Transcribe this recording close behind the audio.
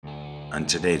On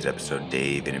today's episode,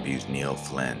 Dave interviews Neil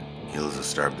Flynn. Neil is a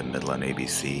star of the middle on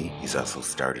ABC. He's also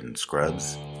starred in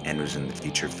Scrubs and was in the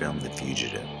feature film The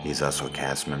Fugitive. He's also a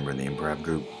cast member in the improv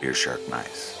group Beer Shark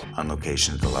Mice. On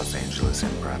location at the Los Angeles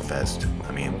Improv Fest,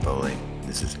 I'm Ian Foley.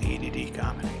 This is ADD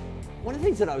Comedy. One of the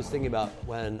things that I was thinking about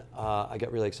when I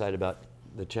got really excited about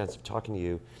the chance of talking to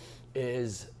you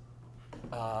is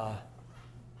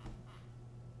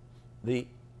the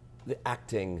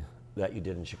acting that you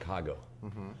did in Chicago.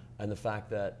 Mm-hmm. And the fact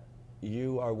that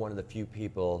you are one of the few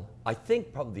people, I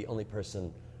think probably the only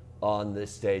person on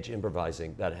this stage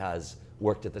improvising that has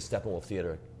worked at the Steppenwolf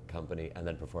Theater Company and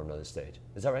then performed on the stage.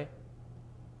 Is that right?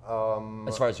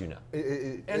 As far as you know.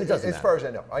 It doesn't matter. As far as I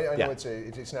know. I know Yeah.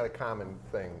 it's not a common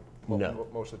thing. No.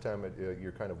 Most of the time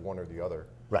you're kind of one or the other.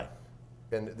 Right.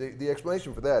 And the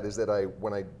explanation for that is that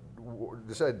when I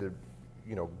decided to,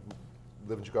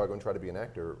 live in Chicago and try to be an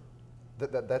actor,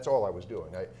 that's all I was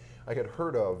doing. I had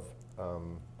heard of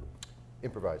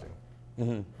improvising,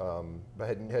 but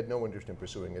had no interest in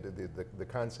pursuing it. The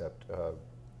concept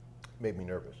made me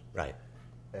nervous. Right.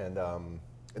 And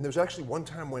there was actually one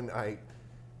time when I'll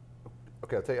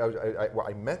tell you,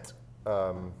 I met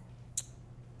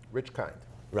Rich Kind.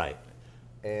 Right.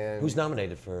 And Who's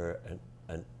nominated for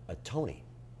a Tony?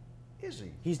 Is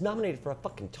he? He's nominated for a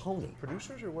fucking Tony.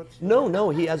 Producers or what's? No,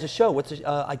 he has a show.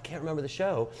 I can't remember the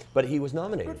show, but he was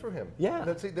nominated. Good for him. Yeah.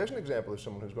 There's an example of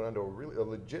someone who's gone on to a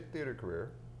legit theater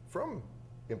career from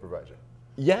improvising.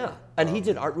 Yeah, and he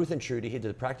did Art, Ruth, and Trudy. He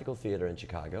did Practical Theater in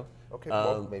Chicago. Okay,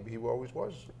 well, maybe he always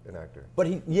was an actor. But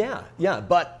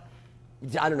but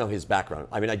I don't know his background.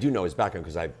 I mean, I do know his background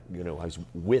because I was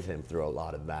with him through a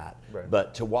lot of that. Right.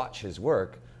 But to watch his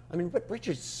work, I mean, but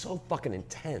Richard's so fucking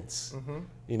intense.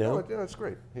 You know? Oh, yeah, it's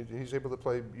great. He's able to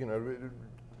play,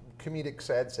 comedic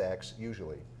sad sax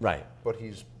usually. Right. But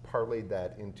he's parlayed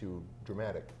that into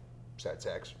dramatic sad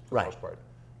sax for Right. the most part.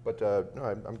 But no,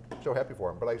 I'm so happy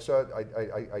for him. But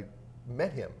I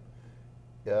met him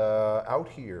out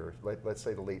here, let's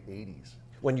say the late '80s.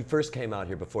 When you first came out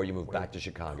here before you moved back to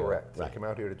Chicago. Correct. Right. I came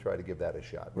out here to try to give that a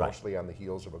shot, Right. mostly on the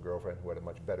heels of a girlfriend who had a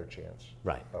much better chance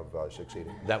Right. of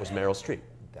succeeding. That was Meryl Streep.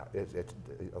 It's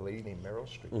a lady named Meryl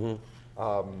Streep.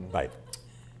 Right.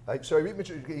 So I meet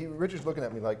Richard. Richard's looking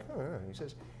at me like, oh, yeah. He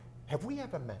says, "Have we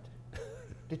ever met?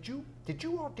 Did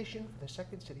you audition for the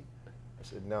Second City?" I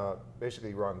said, "No,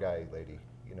 basically wrong guy, lady.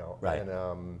 Right.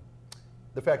 And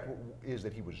the fact is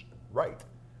that he was right,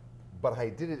 but I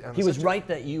did it. He was right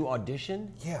that you auditioned?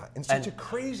 Yeah, in such a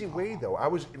crazy way though. I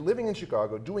was living in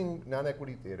Chicago doing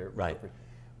non-equity theater. Right.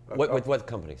 With what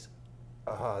companies?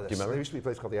 Do you remember? There used to be a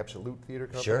place called the Absolute Theater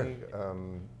Company. Sure.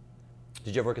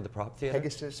 Did you ever work at the Prop Theater?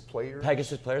 Pegasus Players.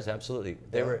 Pegasus Players, absolutely.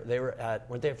 They Yeah. were at,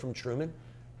 weren't they from Truman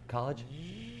College?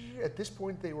 At this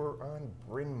point, they were on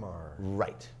Bryn Mawr.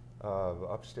 Right.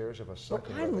 Upstairs of a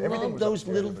something. I Everything love was those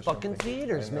upstairs little of a fucking something.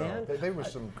 theaters, I know. man. There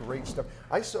was some great stuff.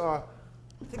 I saw,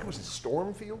 I think it was the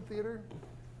Stormfield Theater.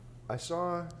 I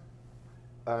saw,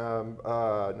 now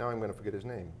I'm going to forget his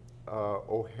name.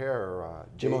 O'Hare.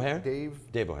 Jim O'Hare? Dave.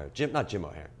 Dave O'Hare. Not Jim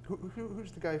O'Hare.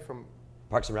 Who's the guy from?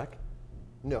 Parks and Rec?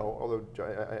 No, although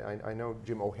I know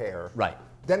Jim O'Hare. Right.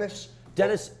 Dennis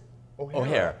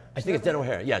O'Hare. I think it's Dennis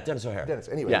O'Hare. Yeah, Dennis O'Hare. Dennis.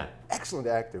 Anyway, Yeah. excellent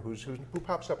actor who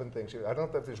pops up in things. I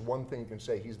don't know if there's one thing you can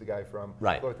say he's the guy from.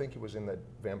 Right. Although I think he was in that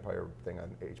vampire thing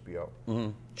on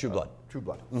HBO. True Blood. True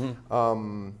Blood.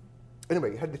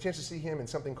 Anyway, had the chance to see him in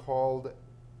something called.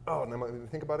 Oh, now I'm going to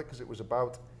think about it because it was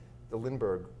about the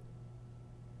Lindbergh.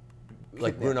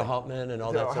 Like Bruno Hauptmann and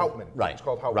all that stuff? Hauptmann. Right. It's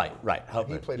called Hauptmann. Right.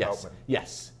 Hauptmann. He played yes. Hauptmann.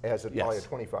 Yes. As yes.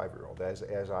 probably a 25-year-old,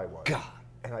 as I was. God.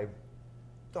 And I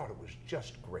thought it was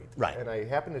just great. Right. And I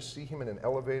happened to see him in an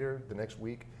elevator the next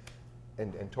week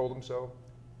and told him so.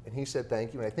 And he said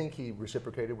thank you. And I think he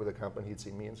reciprocated with a compliment. He'd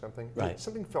seen me in something. Right.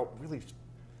 Something felt really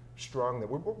strong that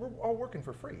we're all working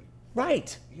for free.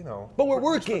 Right. But we're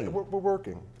working. We're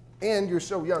working. And you're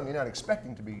so young, you're not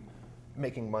expecting to be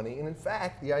making money. And in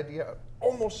fact, the idea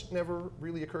almost never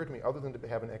really occurred to me other than to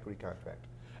have an equity contract.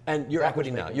 And you're That equity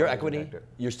was now. making You're money as an equity? actor.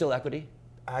 You're still equity?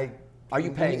 Are you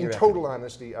In paying your total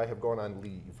honesty, I have gone on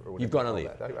leave. Or whatever You've gone you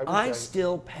on call leave. that. I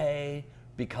still pay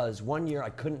because one year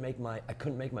I couldn't make my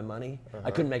money.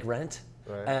 I couldn't make rent.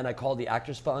 Right. And I called the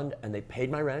Actors Fund and they paid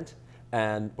my rent.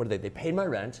 And what did they paid my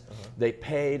rent. They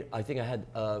paid, I think I had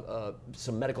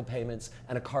some medical payments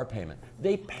and a car payment.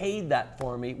 They paid that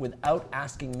for me without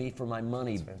asking me for my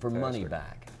money, for money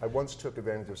back. I once took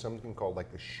advantage of something called like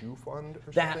the shoe fund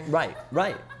or That, something.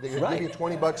 right. They give you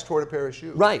 $20 toward a pair of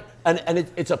shoes. Right, and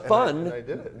it's a fund. And I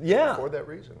did it. Yeah. For that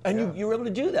reason. And yeah. you were able to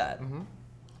do that.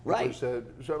 Right. Was,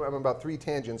 so I'm about 3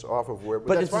 tangents off of where. But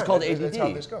that's this is fine. called That's- ADD. That's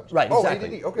how this goes. Right, Oh, exactly.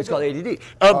 ADD. Okay, it's good.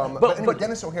 called ADD. But anyway,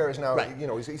 Dennis O'Hare is now, Right.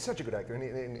 he's such a good actor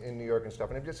in New York and stuff.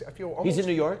 And I feel almost. He's in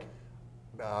New York?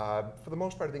 For the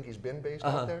most part, I think he's been based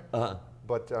out there.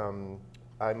 But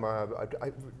I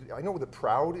know that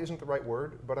proud isn't the right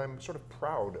word, but I'm sort of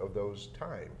proud of those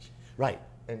times. Right.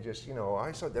 And just,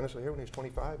 I saw Dennis O'Hare when he was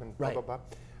 25 and Right. blah, blah,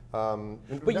 blah.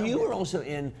 But you were also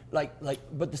in,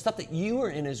 but the stuff that you were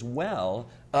in as well,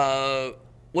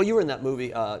 well, you were in that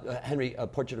movie, Henry,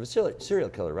 Portrait of a Serial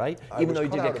Killer, right? Even though you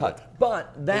did get cut.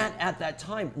 But at that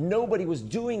time, nobody was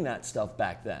doing that stuff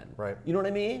back then. Right. You know what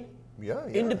I mean? Yeah.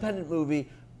 Independent movie,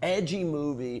 edgy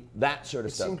movie, that sort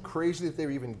of It stuff. seemed crazy that they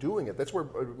were even doing it. That's where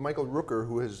Michael Rooker,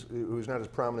 who's not as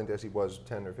prominent as he was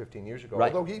 10 or 15 years ago,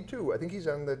 Right. although he too, I think he's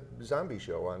on the zombie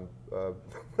show on,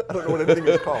 I don't know what anything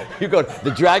is called. You go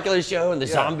the Dracula show and the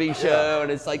Yeah, zombie show, yeah.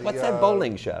 and it's like, what's The, that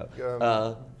bowling show?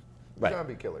 Right.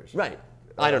 Zombie Killers. Right.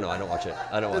 I don't know. I don't watch it.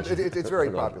 I don't watch it. It's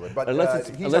very popular, but unless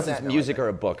he's unless on it's that now, music I think. or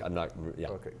a book, I'm not. Yeah.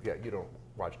 Okay, yeah, you don't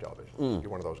watch television. You're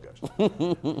one of those guys.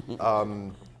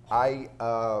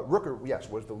 Rooker, yes,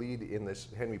 was the lead in this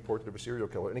Henry Portrait of a Serial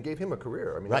Killer, and it gave him a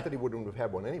career. I mean, Right. not that he wouldn't have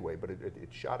had one anyway, but it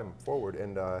shot him forward.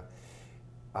 And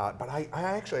but I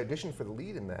actually auditioned for the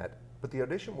lead in that, but the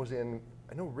audition was in,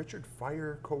 I know Richard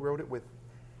Fire co-wrote it with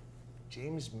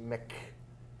James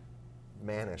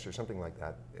McManus or something like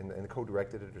that, and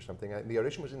co-directed it or something. The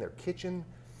audition was in their kitchen.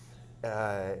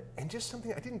 And just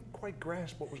something I didn't quite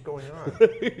grasp what was going on,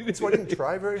 so I didn't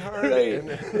try very hard.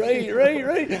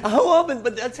 Right. How often?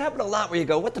 But that's happened a lot where you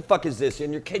go, "What the fuck is this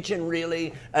in your kitchen,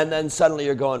 really?" And then suddenly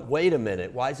you're going, "Wait a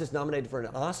minute, why is this nominated for an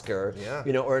Oscar?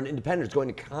 Yeah. Or an Independent? It's going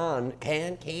to Cannes.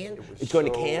 It's going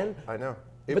to Cannes." I know.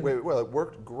 It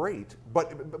worked great,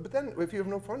 but then if you have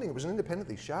no funding, it was an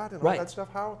independently shot and all Right. that stuff.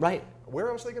 How? Right. Where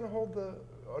else are they going to hold the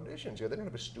auditions? They don't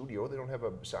have a studio. They don't have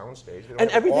a sound stage. They don't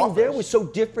And have an everything there office. was so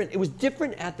different. It was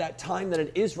different at that time than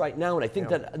it is right now. And I think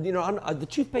that the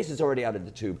toothpaste is already out of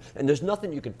the tube, and there's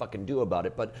nothing you can fucking do about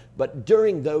it. But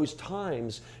during those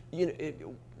times, it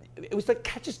was like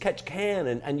catch can,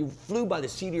 and you flew by the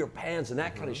seat of your pants and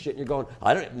that kind of shit. And you're going,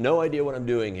 I have no idea what I'm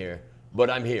doing here, but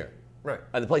I'm here. Right.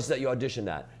 And the places that you auditioned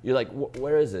at, you're like,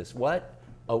 where is this? What?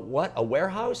 A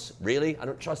warehouse? Really? I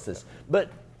don't trust this.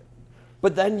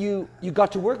 But then you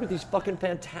got to work with these fucking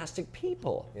fantastic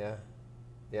people.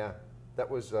 Yeah. That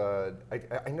was.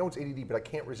 I know it's ADD, but I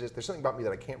can't resist. There's something about me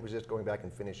that I can't resist going back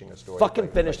and finishing a story. Fucking if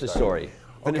I finish the start. story.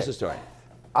 Finish Okay. the story.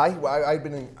 I'd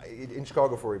been in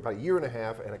Chicago for about a year and a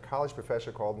half, and a college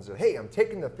professor called and said, "Hey, I'm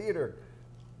taking the theater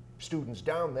students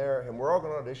down there, and we're all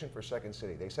going to audition for Second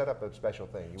City." They set up a special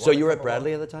thing. So you were wanna at come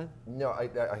Bradley along? at the time? No, I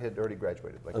had already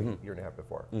graduated like a year and a half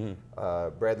before.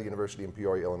 Bradley University in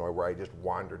Peoria, Illinois, where I just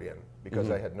wandered in because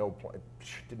I had no plan,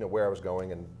 didn't know where I was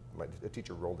going, and a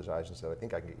teacher rolled his eyes and said, "I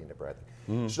think I can get you into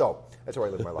Bradley." So that's how I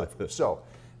lived my life. So.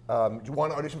 Do you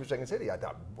want to audition for Second City? I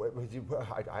thought,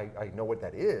 I know what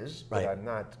that is, but Right. I'm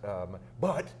not.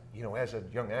 But as a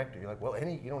young actor, you're like, well,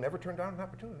 never turn down an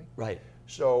opportunity. Right.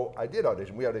 So I did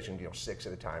audition. We auditioned, 6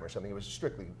 at a time or something. It was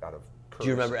strictly out of courtesy. Do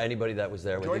you remember anybody that was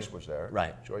there with you? Joyce was there.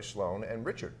 Right. Joyce Sloan and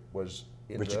Richard was.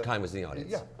 Richard Kind was in the audience.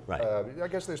 Yeah. Right. I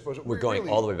guess they're supposed to. We're going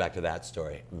all the way back to that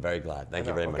story. I'm very glad. Thank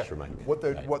you very much for reminding me. What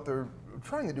they're Right. what they're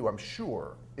trying to do, I'm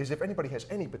sure, is if anybody has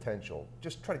any potential,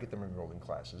 just try to get them enrolled in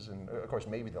classes, and of course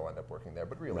maybe they'll end up working there.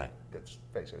 But really, Right. let's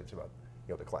face it, it's about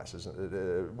the classes,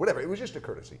 whatever. It was just a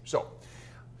courtesy. So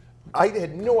I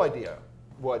had no idea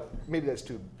what. Maybe that's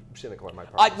too cynical on my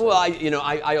part.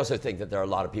 I also think that there are a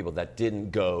lot of people that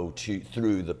didn't go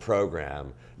through the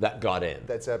program that got in.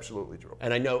 That's absolutely true.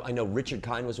 And I know Richard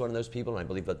Kind was one of those people, and I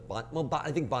believe that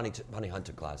I think Bonnie Hunt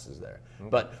took classes there.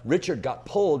 But Richard got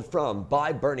pulled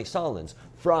by Bernie Solins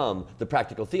from the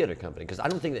Practical Theater Company, because I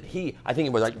don't think that I think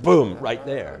it was like boom right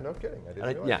there. No kidding. I didn't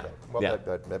realize yeah, that. Well, yeah.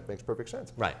 that makes perfect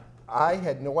sense. Right. I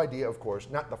had no idea, of course,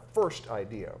 not the first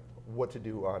idea, what to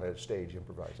do on a stage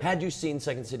improvising. Had you seen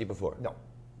Second City before? No.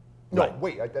 No, Right.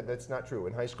 wait, that's not true.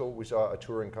 In high school, we saw a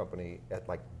touring company at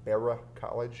Barra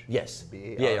College. Yes.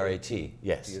 B-A-R-A-T.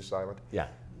 Yes. T is silent. Yeah.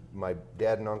 My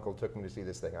dad and uncle took me to see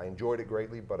this thing. I enjoyed it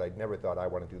greatly, but I never thought I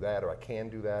want to do that or I can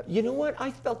do that. You know what?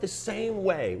 I felt the same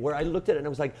way, where I looked at it and I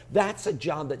was like, that's a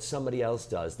job that somebody else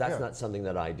does. That's Yeah. not something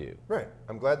that I do. Right.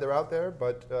 I'm glad they're out there,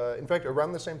 but in fact,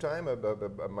 around the same time,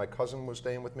 my cousin was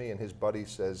staying with me, and his buddy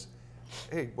says,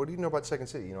 "Hey, what do you know about Second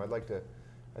City? I'd like to."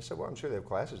 I said, "Well, I'm sure they have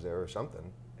classes there or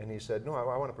something." And he said, "No,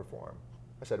 I want to perform."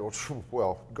 I said,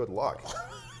 "Well, good luck."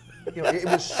 You know, it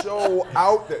was so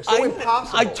out there, so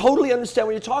impossible. I totally understand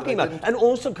what you're talking But I about. didn't- And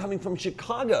also coming from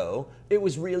Chicago, it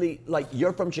was really like,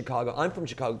 you're from Chicago, I'm from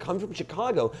Chicago. Come from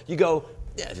Chicago, you go,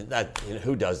 yeah, that, you know,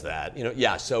 who does that? You know,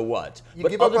 yeah, so what? You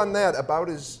But give up on that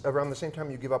around the same time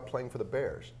you give up playing for the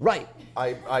Bears. Right.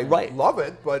 I Right. love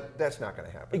it, but that's not going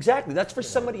to happen. Exactly. That's for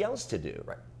somebody else to do.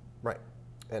 Right, right.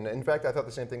 And in fact, I thought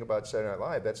the same thing about Saturday Night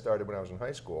Live. That started when I was in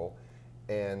high school,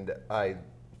 and I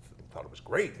thought it was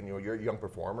great. And you're a young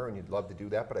performer, and you'd love to do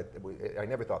that, but I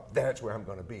never thought that's where I'm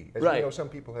going to be. As Right. you know, some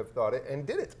people have thought it and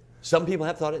did it. Some people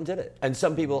have thought it and did it. And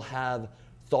some people have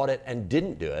thought it and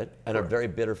didn't do it and are very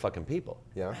bitter fucking people.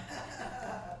 Yeah.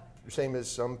 Same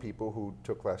as some people who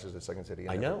took classes at Second City.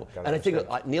 I never know. got And I think,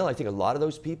 understand. Neil, I think a lot of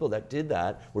those people that did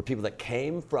that were people that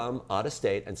came from out of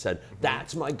state and said,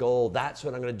 that's my goal, that's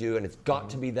what I'm going to do, and it's got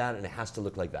to be that, and it has to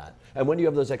look like that. And when you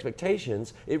have those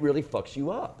expectations, it really fucks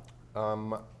you up.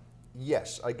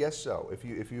 Yes, I guess so. If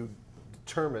you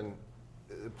determine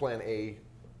Plan A,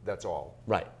 that's all.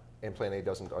 Right. And Plan A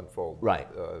doesn't unfold. Right.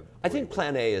 I think way.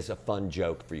 Plan A is a fun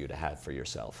joke for you to have for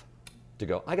yourself. To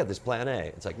go, I got this Plan A.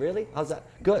 It's like, really? How's that?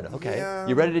 Good, okay. Yeah.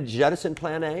 You ready to jettison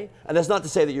Plan A? And that's not to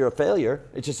say that you're a failure.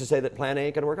 It's just to say that Plan A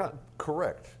ain't going to work out.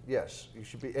 Correct. Yes, you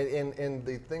should be. And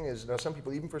the thing is, now some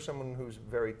people, even for someone who's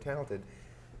very talented,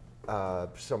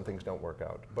 some things don't work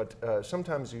out. But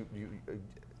sometimes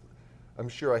I'm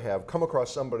sure I have come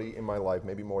across somebody in my life,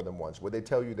 maybe more than once, where they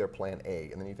tell you their Plan A,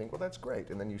 and then you think, well, that's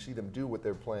great. And then you see them do what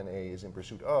their Plan A is in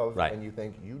pursuit of, Right. and you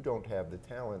think, you don't have the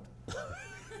talent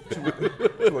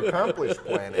to accomplish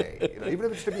Plan A. You know, even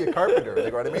if it's to be a carpenter, they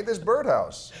go, I made this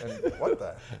birdhouse, and what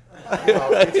the? You know,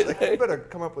 it's like, you better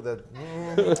come up with a.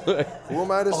 Who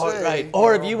am I to say? Right.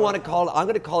 Or if you want to call it, I'm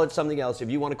going to call it something else. If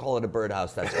you want to call it a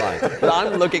birdhouse, that's fine. But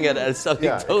I'm looking at it as something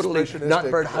totally not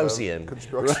expressionistic, birdhouseian.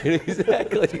 construction. Right?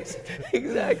 Exactly.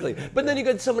 Exactly. But then you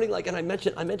get somebody like, and I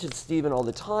mentioned Stephen all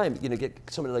the time. You know, get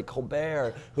somebody like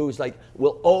Colbert, who's like,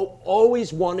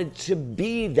 always wanted to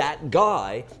be that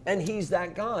guy, and he's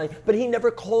that guy. But he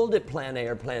never called it Plan A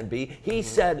or Plan B. He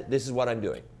said, "This is what I'm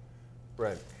doing."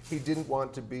 Right. He didn't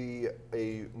want to be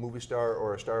a movie star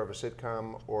or a star of a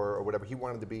sitcom or whatever. He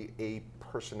wanted to be a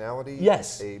personality.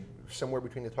 Yes. Somewhere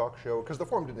between the talk show, because the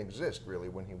form didn't exist really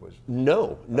when he was.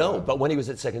 No. But when he was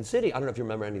at Second City, I don't know if you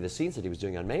remember any of the scenes that he was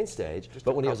doing on main stage.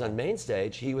 But when he was on main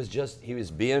stage, he was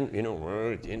being,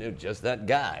 just that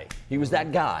guy. He was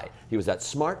that guy. He was that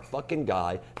smart fucking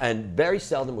guy. And very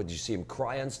seldom would you see him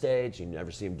cry on stage. You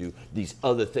never see him do these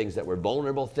other things that were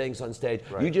vulnerable things on stage.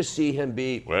 Right. You just see him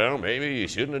be, well, maybe you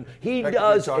shouldn't. He Practically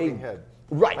does talking head.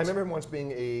 Right. I remember him once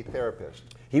being a therapist.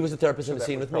 He was a therapist in So the that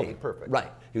scene was with me. probably perfect.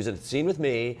 Right. He was in the scene with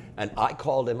me, and I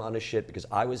called him on his shit because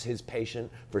I was his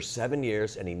patient for 7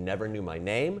 years, and he never knew my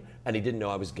name, and he didn't know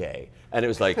I was gay. And it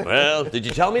was like, well, did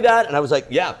you tell me that? And I was like,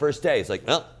 yeah, first day. It's like,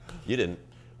 no, you didn't.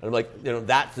 And I'm like,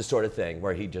 that's the sort of thing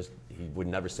where he would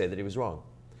never say that he was wrong.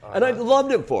 And I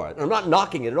loved him for it. I'm not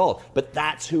knocking it at all, but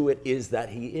that's who it is that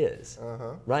he is.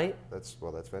 Right? That's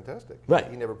fantastic. Right.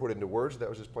 He never put into words that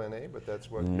was his Plan A, but that's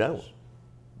what. No. He was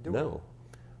doing. No.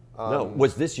 No.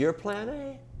 Was this your Plan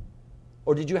A?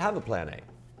 Or did you have a Plan A?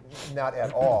 Not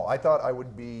at all. I thought I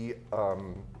would be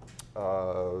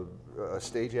a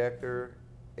stage actor,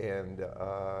 and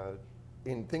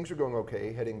things were going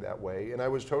okay, heading that way, and I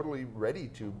was totally ready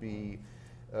to be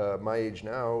my age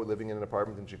now, living in an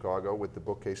apartment in Chicago with the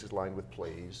bookcases lined with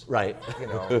plays. Right.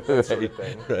 That sort of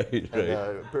thing. Right.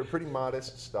 And, pretty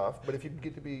modest stuff, but if you could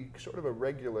get to be sort of a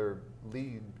regular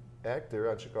lead actor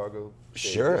on Chicago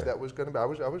stages, Sure. that was going to be, I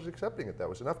was accepting it. That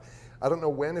was enough. I don't know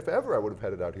when, if ever, I would have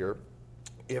headed out here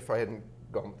if I hadn't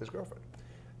gone with this girlfriend.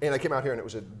 And I came out here and it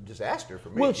was a disaster for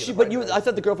me. Well, I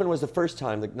thought the girlfriend was the first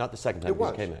time, not the second time. It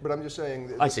was, you came in. but I'm just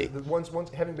saying. I see. Once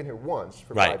having been here once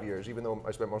for Right. 5 years, even though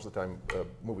I spent most of the time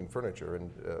moving furniture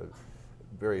and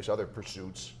various other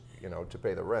pursuits, to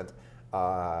pay the rent,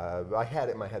 I had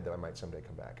it in my head that I might someday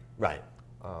come back. Right.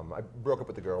 I broke up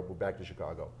with the girl, moved back to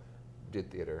Chicago,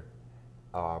 did theater.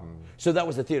 So that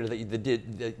was the theater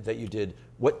that you did.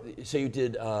 What? So you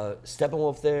did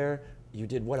Steppenwolf there. You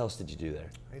did, what else did you do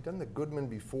there? I had done the Goodman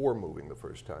before moving the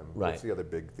first time. Right. That's the other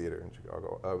big theater in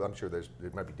Chicago. I'm sure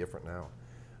it might be different now.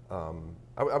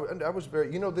 I was very,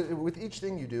 with each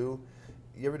thing you do,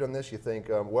 you ever done this, you think,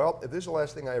 well, if this is the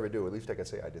last thing I ever do, at least I can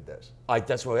say I did this.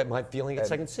 That's what my feeling at And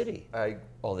Second City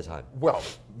all the time. Well,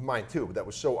 mine too, but that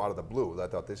was so out of the blue that I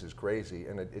thought this is crazy.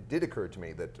 And it did occur to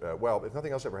me that, well, if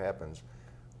nothing else ever happens,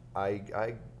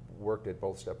 I worked at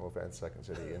both Steppenwolf and Second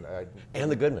City. And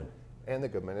the Goodman. And the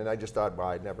Goodman, and I just thought, well,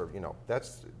 I'd never,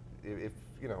 that's, if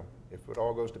it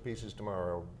all goes to pieces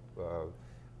tomorrow,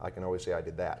 I can always say I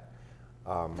did that.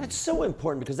 That's so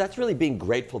important because that's really being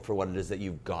grateful for what it is that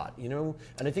you've got, you know?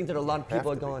 And I think that a lot of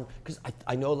people are going, because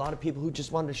I know a lot of people who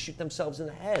just wanted to shoot themselves in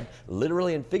the head,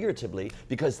 literally and figuratively,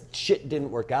 because shit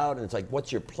didn't work out. And it's like,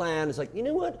 what's your plan? It's like, you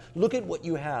know what? Look at what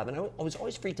you have. And I was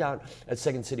always freaked out at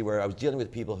Second City where I was dealing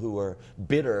with people who were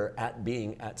bitter at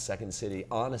being at Second City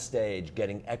on a stage,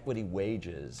 getting equity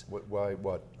wages. Why?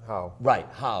 What? How? Right,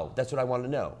 how? That's what I want to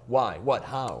know. Why? What?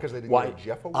 How? Because they didn't Why? get a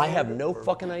Jeff Award? I have no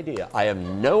fucking idea. I have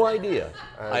no idea.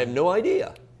 I have no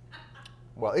idea.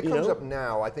 Well, it You comes know? up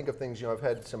now. I think of things, I've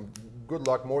had some good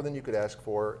luck, more than you could ask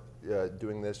for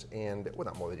doing this, and, well,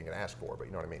 not more than you can ask for, but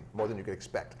you know what I mean, more than you could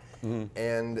expect.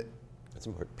 And That's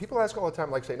important. people ask all the time,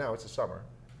 like say now, it's the summer.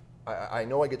 I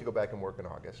know I get to go back and work in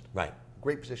August. Right.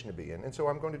 Great position to be in. And so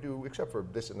I'm going to do, except for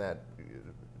this and that,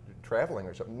 traveling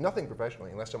or something, nothing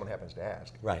professionally unless someone happens to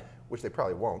ask. Right. Which they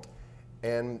probably won't.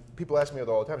 And people ask me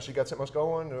all the time, so you got something else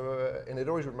going? And it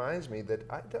always reminds me that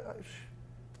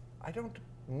I don't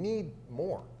need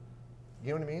more. You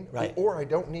know what I mean? Right. Or I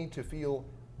don't need to feel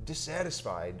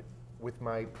dissatisfied with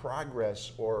my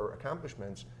progress or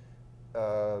accomplishments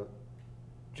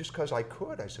just because I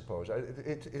could, I suppose. I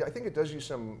think it does you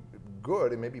some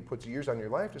good and maybe puts years on your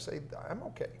life to say, I'm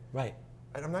okay. Right.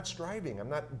 And I'm not striving. I'm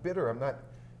not bitter. I'm not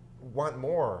want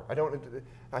more. I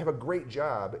have a great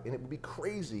job, and it would be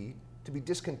crazy to be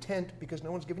discontent because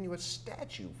no one's giving you a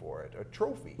statue for it, a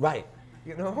trophy. Right.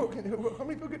 You know, how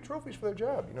many people get trophies for their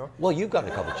job? You know, Well, you've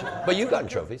gotten a couple, but you've gotten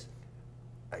trophies.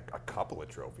 a couple of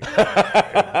trophies.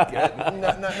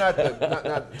 not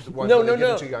the ones that they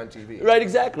give to you on TV. Right,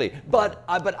 exactly. But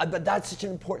that's such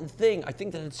an important thing. I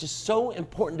think that it's just so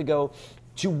important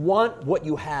to want what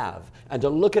you have and to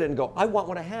look at it and go, I want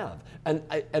what I have.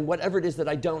 And whatever it is that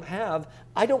I don't have,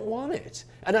 I don't want it.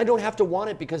 And I don't have to want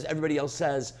it because everybody else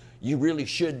says, you really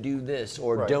should do this,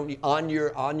 or Right. don't on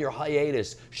your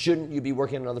hiatus, shouldn't you be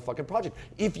working on another fucking project?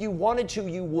 If you wanted to,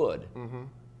 you would. Mm-hmm.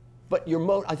 But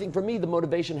I think for me, the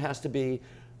motivation has to be,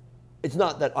 it's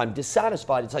not that I'm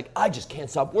dissatisfied, it's like, I just can't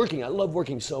stop working. I love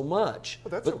working so much.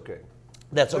 But that's okay.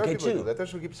 That's There are okay people who too. do that.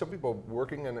 That's what keeps some people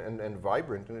working and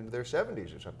vibrant and into their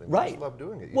 70s or something. They Right. just love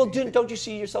doing it. Well, don't you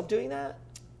see yourself doing that?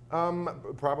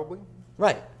 Probably.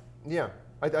 Right. Yeah,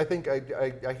 I think I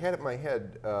had it in my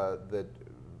head that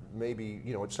maybe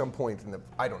at some point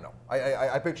I don't know.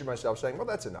 I pictured myself saying, well,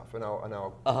 that's enough, and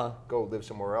I'll go live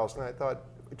somewhere else. And I thought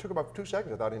it took about 2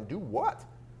 seconds. I thought, and do what?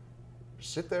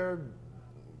 Sit there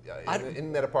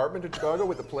in that apartment in Chicago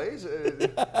with the plays?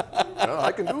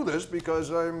 I can do this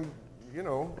because I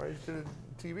did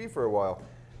TV for a while.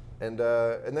 And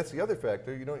that's the other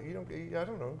factor. I don't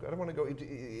know. I don't want to go.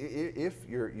 If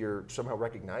you're somehow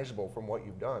recognizable from what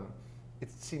you've done, it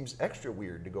seems extra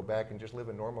weird to go back and just live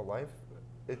a normal life.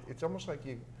 It's almost like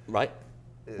you. Right.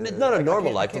 It's not a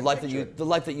normal life. I The can't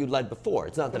life that you led before.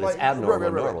 It's not that it's Right, abnormal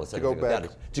or right. normal. It's To not go anything like back.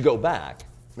 that. It's to go back.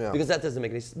 Yeah. Because that doesn't make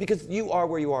any sense. Because you are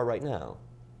where you are right now.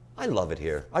 I love it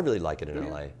here. I really like it in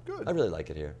LA. Good. I really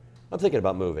like it here. I'm thinking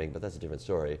about moving, but that's a different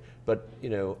story. But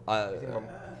I'm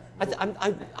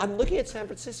looking at San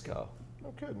Francisco.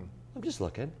 No kidding. I'm just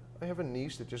looking. I have a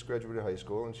niece that just graduated high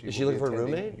school, and Is she will be looking for a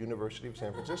attending roommate? University of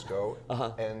San Francisco,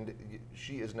 and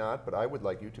she is not. But I would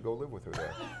like you to go live with her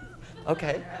there.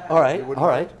 Okay. All right. You wouldn't All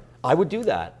right. mind? I would do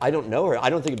that. I don't know her.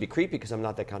 I don't think it'd be creepy because I'm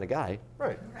not that kind of guy.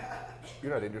 Right.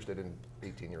 You're not interested in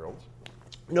 18-year-olds.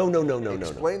 No.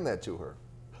 Explain that to her.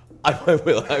 I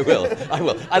will.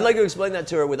 I'd like to explain that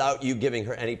to her without you giving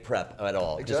her any prep at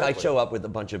all. Just I Exactly. show up with a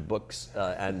bunch of books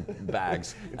and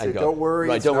bags and say, go, "Don't worry,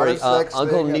 Right, it's don't not worry. a sex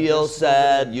Uncle thing, Neil this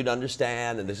said you'd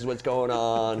understand, and this is what's going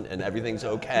on, and everything's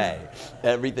okay.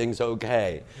 Everything's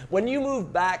okay. When you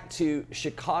moved back to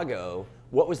Chicago,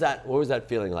 what was that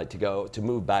feeling like to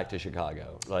move back to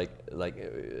Chicago?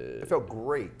 It felt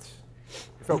great.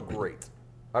 It felt great.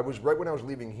 I was right when I was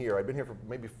leaving here. I'd been here for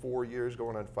maybe 4 years,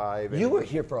 going on 5. You were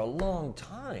here for a long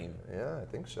time. Yeah, I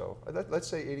think so. Let's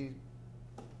say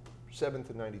 87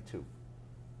 to 92.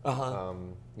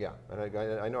 Yeah, and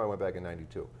I know I went back in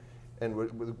 92. And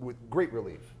with great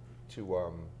relief to,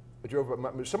 I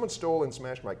drove, someone stole and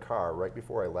smashed my car right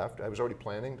before I left. I was already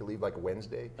planning to leave like a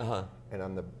Wednesday. And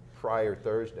on the prior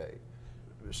Thursday,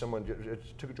 someone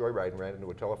just took a joyride and ran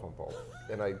into a telephone pole.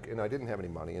 And I didn't have any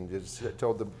money and just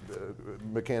told the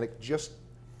mechanic,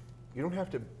 you don't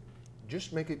have to,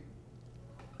 just make it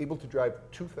able to drive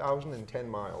 2,010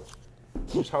 miles.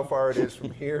 Which is how far it is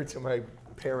from here to my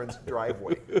parents'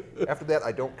 driveway. After that,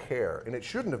 I don't care. And it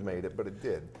shouldn't have made it, but it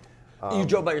did. You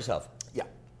drove by yourself. Yeah.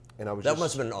 And I was That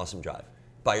must have been an awesome drive.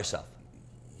 By yourself.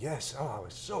 Yes. Oh, I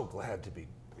was so glad to be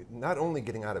not only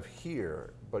getting out of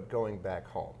here, but going back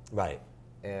home. Right.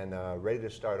 and ready to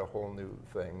start a whole new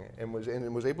thing, and was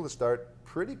able to start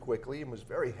pretty quickly, and was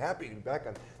very happy to be back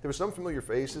on. There were some familiar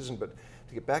faces, but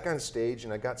to get back on stage,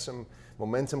 and I got some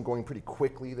momentum going pretty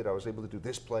quickly that I was able to do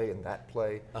this play and that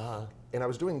play. And I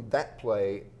was doing that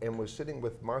play and was sitting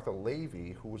with Martha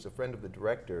Lavey, who was a friend of the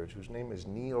director's, whose name is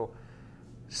Neil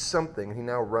something. He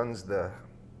now runs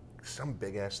some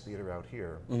big ass theater out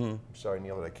here. I'm sorry,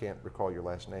 Neil, that I can't recall your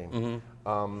last name.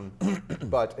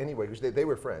 But anyway, because they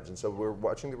were friends, and so we're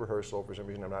watching the rehearsal. For some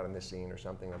reason, I'm not in this scene or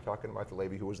something. I'm talking to Martha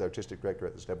Lavey, who was the artistic director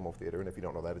at the Steppenwolf Theater, and if you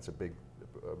don't know that, it's a big,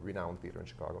 renowned theater in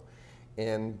Chicago.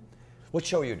 And What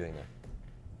show were you doing there?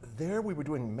 there we were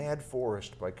doing Mad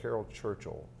Forest by Carol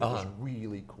Churchill. It was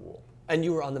really cool. And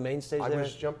you were on the main stage I there?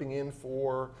 was jumping in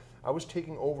I was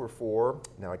taking over for,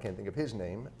 now I can't think of his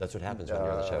name. That's what happens when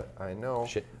you're on the show. I know.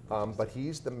 Shit. But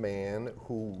he's the man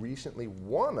who recently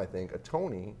won, I think, a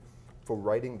Tony for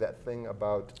writing that thing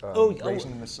about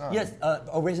Raisin in the Sun. Yes.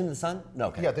 Raisin in the Sun? No.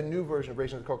 Okay. Yeah, the new version of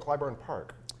Raisin is called Clybourne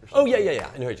Park. Oh yeah.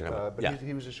 I know what you're talking about. But yeah.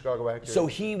 he was a Chicago actor. So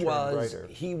he turned was. writer.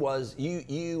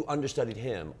 You understudied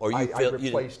him, or I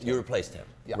replaced him. You replaced him.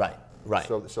 Yeah. Right.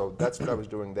 So that's what I was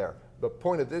doing there. The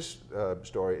point of this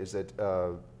story is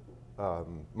that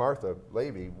Martha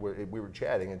Lavey, we were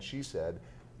chatting, and she said,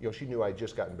 she knew I'd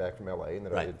just gotten back from LA and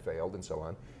that I had failed and so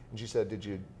on. And she said, "Did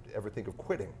you ever think of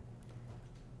quitting?"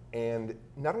 And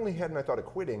not only hadn't I thought of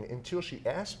quitting, until she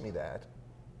asked me that,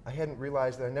 I hadn't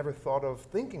realized that I never thought of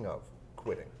thinking of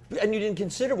quitting. And you didn't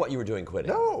consider what you were doing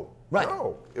quitting? No. Right.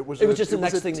 No. It was just the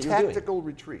next thing that you were doing. Tactical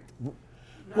retreat.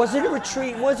 Was it a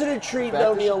retreat? Was it a retreat,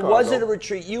 though, Neil? Was it a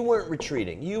retreat? You weren't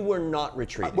retreating. You were not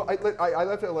retreating. Well, I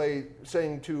left LA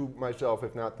saying to myself,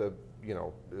 if not the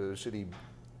city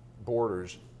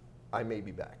borders, I may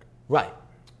be back. Right.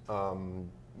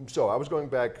 So I was going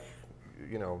back,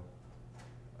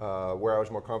 where I was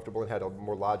more comfortable and had a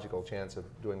more logical chance of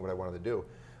doing what I wanted to do.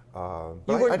 You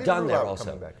weren't done there,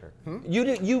 also. Back here.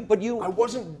 I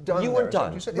wasn't done. You weren't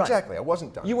done. You said, right. Exactly, I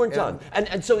wasn't done. You weren't done,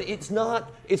 and so it's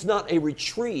not a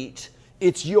retreat.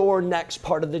 It's your next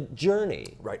part of the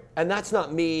journey. Right. And that's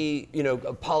not me,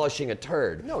 polishing a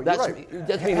turd. No, you're that's right.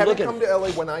 That's me Having looking. come to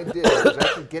LA when I did, I was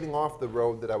actually getting off the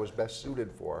road that I was best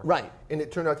suited for. Right. And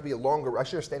it turned out to be I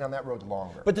should have stayed on that road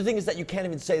longer. But the thing is that you can't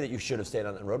even say that you should have stayed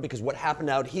on that road, because what happened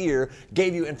out here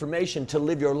gave you information to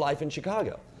live your life in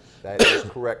Chicago. That is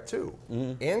correct too.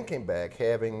 And came back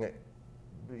having,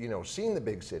 seen the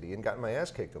big city and gotten my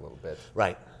ass kicked a little bit.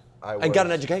 Right. And got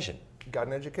an education. Got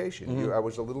an education. I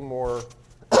was a little more,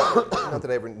 not that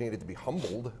I ever needed to be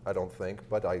humbled, I don't think,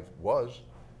 but I was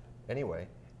anyway.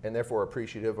 And therefore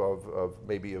appreciative of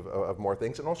maybe more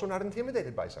things, and also not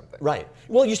intimidated by something. Right.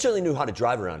 Well, you certainly knew how to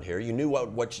drive around here. You knew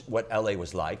what LA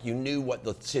was like. You knew what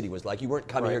the city was like. You weren't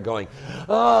coming here going,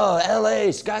 "Oh, LA,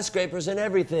 skyscrapers and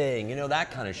everything," that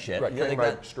kind of shit. Right, carrying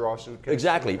my straw suitcase.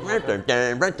 Exactly.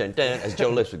 As Joe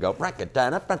List would go, it's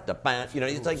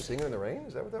like Singing in the Rain.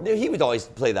 Is that what that was? he would always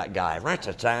play that guy. That's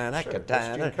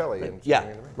Gene Kelly. And Yeah.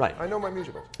 Singing in the Rain. Right. I know my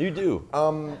musicals. You do.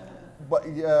 But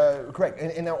correct,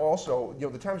 and now also,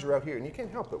 the times you're out here, and you can't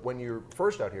help it when you're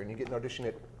first out here and you get an audition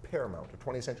at Paramount or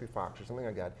 20th Century Fox or something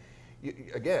like that.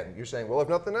 You're saying, well, if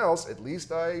nothing else, at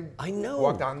least I know.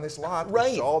 walked on this lot,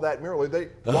 Right. saw that mural. They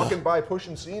walking by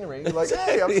pushing scenery, you're like,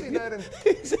 hey, I've seen that. And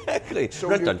Exactly. so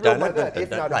you're thrilled by that,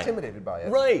 if not Right. intimidated by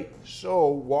it. Right. So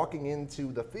walking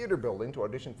into the theater building to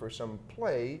audition for some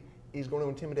play is going to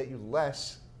intimidate you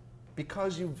less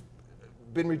because you've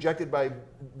been rejected by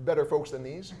better folks than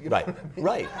these. Right.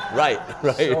 Right.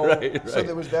 So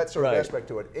there was that sort of Right. aspect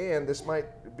to it. And this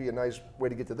might be a nice way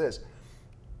to get to this.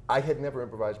 I had never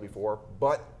improvised before,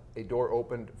 but a door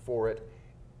opened for it,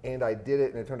 and I did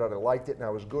it, and it turned out I liked it, and I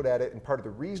was good at it. And part of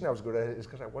the reason I was good at it is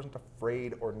because I wasn't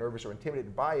afraid or nervous or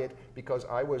intimidated by it, because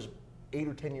I was 8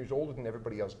 or 10 years older than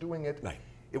everybody else doing it. Right.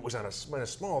 It was in a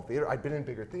small theater. I'd been in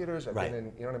bigger theaters. I'd Right. been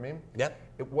in, you know what I mean? Yep.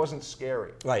 It wasn't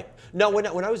scary. Right. No, when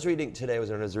I was reading today,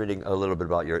 when I was reading a little bit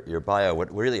about your bio,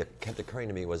 what really kept occurring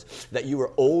to me was that you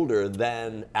were older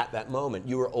than, at that moment,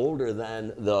 you were older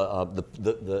than the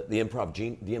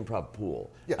improv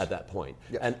pool Yes. at that point.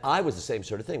 Yes. And I was the same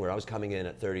sort of thing, where I was coming in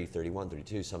at 30, 31,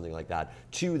 32, something like that,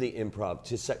 to the improv,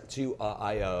 to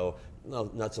IO,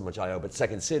 no, not so much IO, but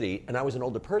Second City, and I was an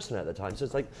older person at the time, so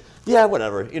it's like, yeah,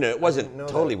 whatever. It wasn't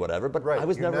totally whatever, but Right. I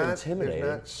was You're never not, intimidated.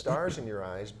 There's not stars in your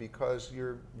eyes because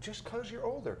you're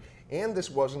older. And this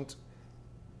wasn't,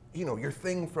 your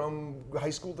thing from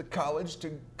high school to college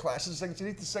to classes second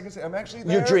city to second city. I'm actually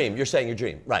there. Your dream. You're saying your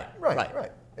dream. Right.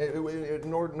 Right.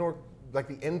 Nor like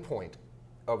the end point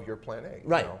of your plan A.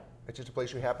 Right. It's just a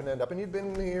place you happen to end up, and you've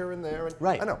been here and there. And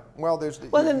Right. I know. Well,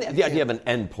 Well, then the idea of an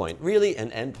endpoint. Really,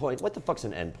 an endpoint? What the fuck's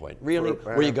an endpoint? Really?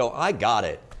 Where you go, I got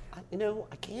it.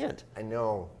 I can't. I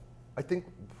know. I think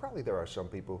probably there are some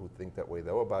people who think that way,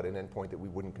 though, about an endpoint that we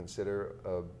wouldn't consider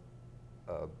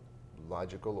a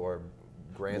logical or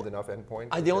grand enough endpoint.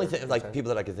 The only thing, like people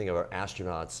that I can think of are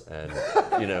astronauts, and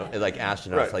like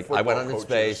astronauts. Right, Like I went football on in coaches,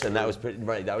 space, and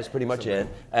that was pretty much it.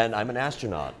 And I'm an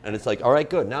astronaut, and it's like, all right,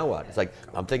 good. Now what? It's like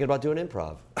I'm thinking about doing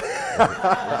improv,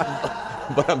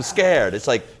 but I'm scared. It's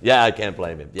like, yeah, I can't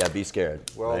blame him. Yeah, be scared.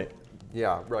 Well, right?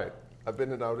 yeah, right. I've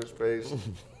been in outer space,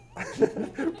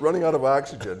 running out of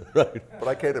oxygen. Right. But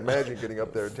I can't imagine getting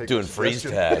up there and taking Doing freeze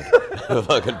suggestion. tag.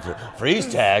 Fucking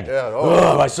freeze tag.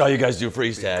 Yeah, I saw you guys do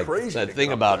freeze tag. crazy That to thing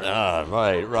come about,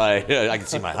 there. right. I can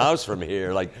see my house from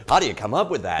here. Like, how do you come up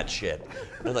with that shit?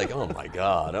 They're like, oh my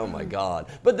God.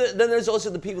 But then there's also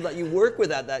the people that you work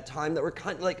with at that time that were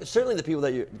kind of like, certainly the people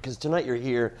that because tonight you're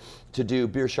here to do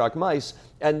Beer Shark Mice,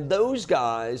 and those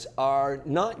guys are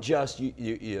not just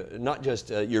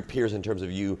your peers in terms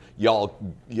of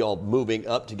y'all moving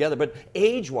up together, but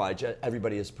age-wise,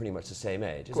 everybody is pretty much the same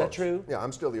age. Is that Close. true? Yeah,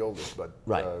 I'm still the oldest, but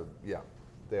Right. yeah,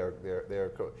 they're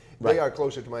Right. they are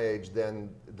closer to my age than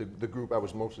the group I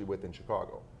was mostly with in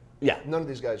Chicago. Yeah. None of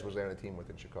these guys was on a team with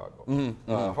in Chicago.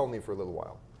 Only for a little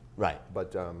while. Right.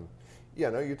 But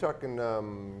you're talking.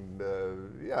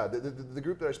 The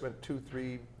group that I spent 2,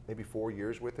 3, maybe 4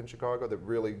 years with in Chicago that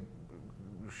really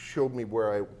showed me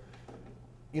where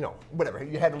whatever.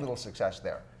 You had a little success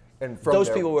there, and from Those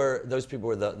there, people were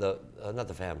the not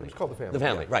the family. It was called the family. The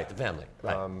family, yeah. right? The family,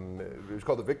 right? It was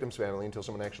called the Victims Family until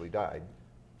someone actually died.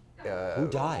 Who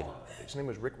died? His name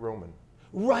was Rick Roman.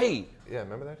 Right. Yeah,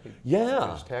 remember that?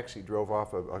 Yeah. His taxi drove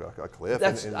off a cliff.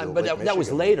 That's in but Lake that was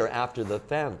Michigan. later after the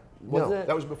family. No,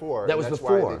 that was before. That was that's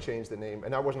before. why they changed the name,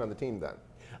 and I wasn't on the team then.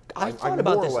 I thought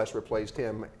about more this. or less replaced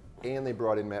him, and they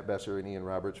brought in Matt Besser and Ian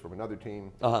Roberts from another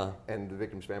team. And the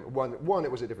Victims Family. One,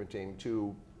 it was a different team.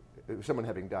 Two, someone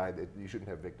having died, you shouldn't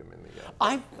have victim in the.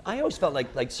 I always felt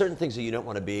like certain things that you don't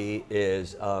want to be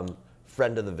is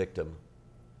friend of the victim.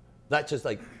 That's just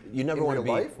like you never In want to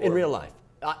real be life, in or- real life.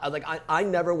 I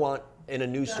never want in a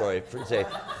news story for say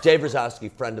Dave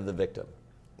Rosowski, friend of the victim,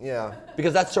 Yeah.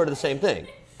 because that's sort of the same thing.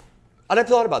 And I've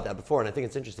thought about that before, and I think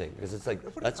it's interesting because it's like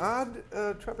that's Odd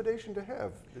trepidation to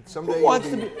have. That who someday wants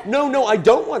you'll to be, be. No, I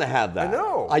don't want to have that. I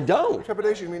know. I don't.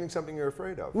 Trepidation meaning something you're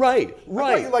afraid of. Right. I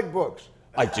thought you like books.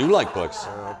 I do like books.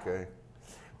 Okay.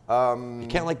 You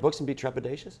can't like books and be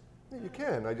trepidatious? Yeah, you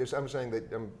can. I'm saying that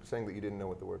you didn't know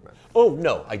what the word meant. Oh,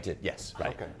 no, I did. Yes,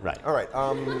 right. Okay. Right. All right.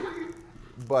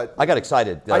 But I got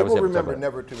excited. That I was will able to remember talk about it.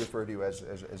 never to refer to you as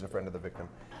a friend of the victim,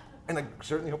 and I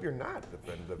certainly hope you're not a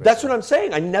friend of the victim. That's what I'm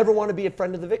saying. I never want to be a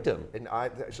friend of the victim. And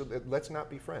let's not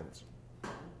be friends.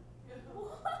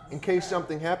 In case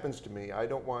something happens to me, I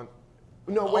don't want.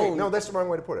 No, wait. No, that's the wrong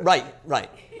way to put it. Right.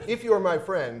 If you are my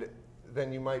friend,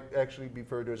 then you might actually be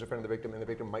referred to as a friend of the victim, and the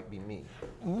victim might be me.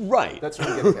 Right. That's what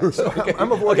I'm getting at. So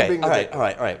I'm avoiding being the victim. All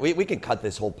right. We can cut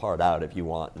this whole part out if you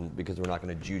want, because we're not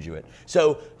going to juju it.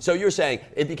 So you're saying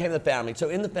it became the family. So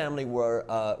in the family were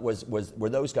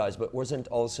those guys, but wasn't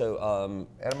also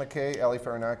Adam McKay, Ali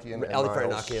Farinaki, and Ali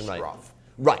Miles Farinaki and Roth.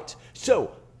 Right.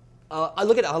 So I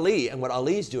look at Ali and what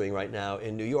Ali's doing right now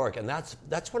in New York, and that's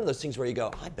one of those things where you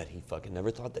go, I bet he fucking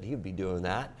never thought that he would be doing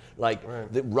that, like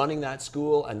running that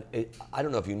school. And I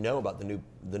don't know if you know about the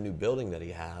new building that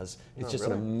he has. It's just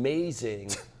really? an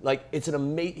amazing,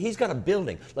 he's got a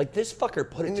building like this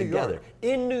fucker put it New together York.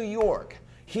 in New York.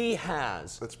 He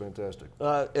has That's fantastic.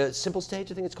 a Simple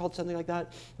Stage, I think it's called, something like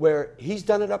that, where he's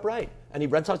done it upright, and he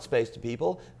rents out space to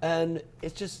people, and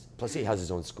it's just, plus he has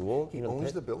his own school. He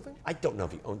owns the building? I don't know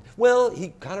if he owns, well,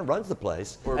 he kind of runs the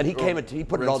place, and he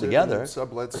put it all rents together. and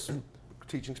sublets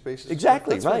teaching spaces.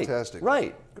 Exactly, That's right, fantastic.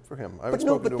 right. Good for him. But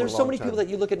there's so many people that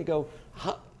you look at and you go,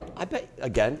 huh, I bet,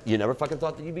 again, you never fucking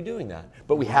thought that you'd be doing that.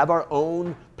 But we have our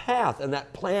own path, and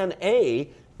that plan A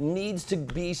needs to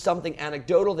be something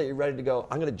anecdotal that you're ready to go,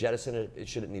 I'm going to jettison it. It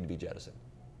shouldn't need to be jettisoned.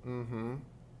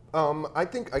 I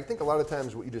think a lot of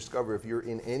times what you discover if you're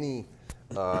in any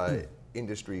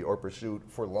industry or pursuit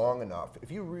for long enough,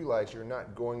 if you realize you're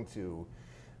not going to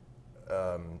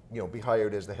be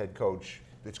hired as the head coach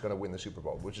that's going to win the Super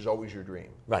Bowl, which is always your dream.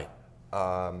 Right.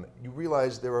 You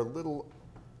realize there are little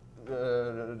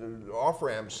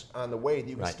off-ramps on the way that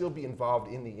you can Right. still be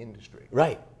involved in the industry.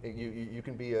 Right. You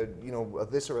can be a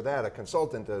this or that, a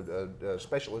consultant, a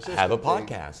special assistant. Have a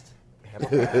podcast.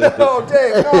 No,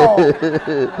 Dave,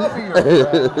 no. I'll be your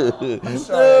friend. I'm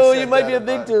sorry I No, said you might that be a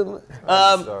about- victim.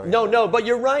 I'm sorry. No, but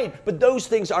you're right. But those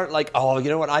things aren't like, oh, you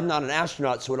know what? I'm not an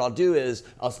astronaut, so what I'll do is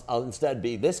I'll instead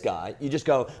be this guy. You just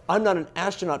go, I'm not an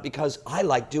astronaut because I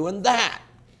like doing that.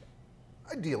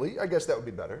 Ideally, I guess that would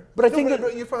be better. But I think but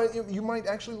that- you find you might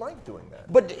actually like doing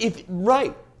that. But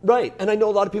right. And I know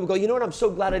a lot of people go, you know what? I'm so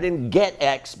glad I didn't get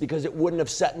X because it wouldn't have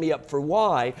set me up for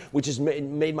Y, which has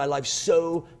made my life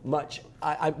so much.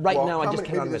 Well, Now I just maybe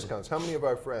cannot this imagine. counts. How many of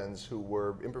our friends who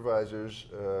were improvisers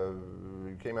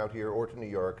came out here or to New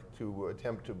York to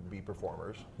attempt to be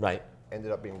performers, Right.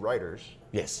 ended up being writers,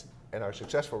 Yes. and are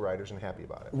successful writers and happy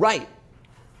about it? Right.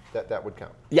 That would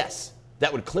count. Yes.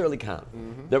 That would clearly count.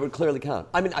 Mm-hmm. That would clearly count.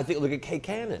 I mean, I think look at Kay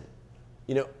Cannon.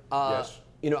 You know. Yes.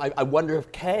 You know, I wonder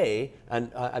if Kay,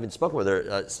 and I haven't spoken with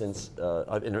her since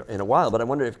in a while, but I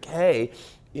wonder if Kay,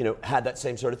 you know, had that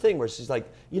same sort of thing where she's like,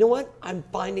 you know what, I'm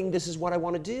finding this is what I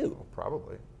want to do.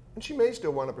 Probably. And she may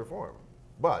still want to perform,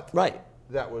 but Right.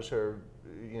 that was her,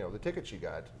 you know, the ticket she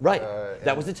got. Right. And-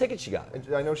 That was the ticket she got.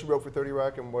 And I know she wrote for 30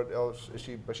 Rock, and what else is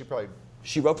she? But she probably.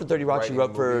 She wrote for 30 Rock. She Writing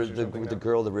wrote for movies or something the now?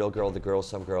 girl, the real girl, the girl,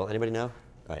 some girl. Anybody know?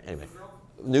 All right. Anyway,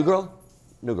 New Girl.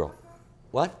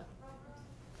 What?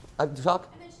 I talk.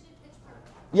 And then she did Pitch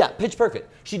Perfect. Yeah, Pitch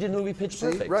Perfect. She did the movie Pitch See?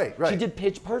 Perfect. Right. She did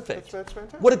Pitch Perfect. That's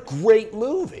fantastic. What a great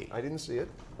movie. I didn't see it.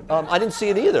 I didn't see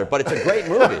it either, but it's a great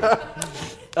movie.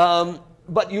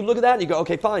 But you look at that and you go,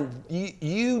 okay, fine.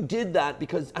 You did that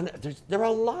because and there are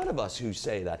a lot of us who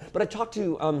say that. But I talked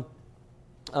to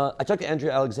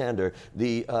Andrea Alexander,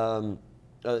 the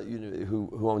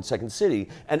who owns Second City,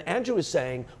 and Andrew was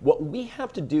saying what we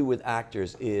have to do with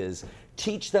actors is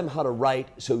teach them how to write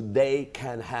so they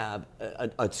can have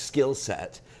a skill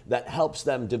set that helps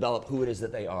them develop who it is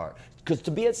that they are. Because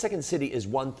to be at Second City is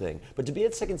one thing, but to be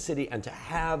at Second City and to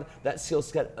have that skill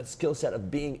set of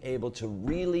being able to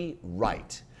really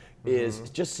write is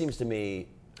just seems to me.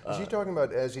 Is he talking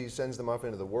about as he sends them off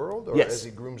into the world, or Yes. as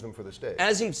he grooms them for the stage?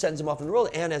 As he sends them off in the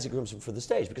world and as he grooms them for the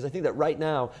stage. Because I think that right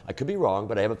now, I could be wrong,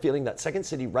 but I have a feeling that Second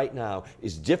City right now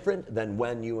is different than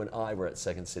when you and I were at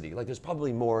Second City. Like there's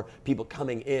probably more people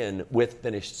coming in with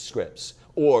finished scripts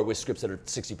or with scripts that are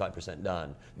 65%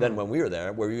 done than when we were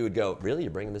there, where we would go, really,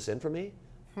 you're bringing this in for me?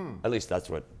 At least that's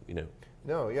what, you know.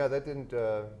 No, yeah, that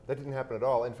didn't happen at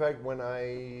all. In fact, when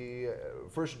I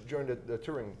first joined a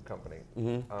touring company,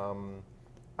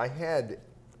 I had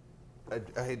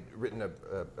written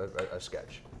a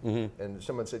sketch, and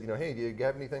someone said, you know, hey, do you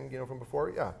have anything, you know, from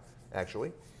before? Yeah,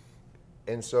 actually.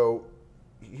 And so,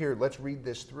 here, let's read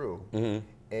this through,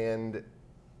 and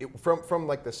from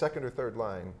like the second or third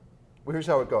line. Well, here's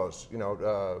how it goes. You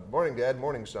know, morning, Dad.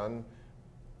 Morning, son.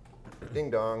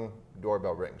 Ding dong.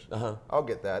 Doorbell rings. I'll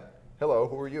get that. Hello,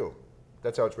 who are you?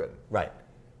 That's how it's written. Right.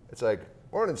 It's like,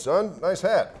 morning, son. Nice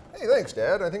hat. Hey, thanks,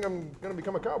 Dad. I think I'm going to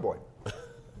become a cowboy.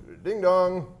 Ding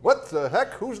dong. What the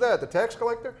heck? Who's that? The tax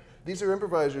collector? These are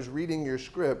improvisers reading your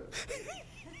script.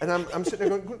 And I'm sitting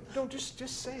there going, no, just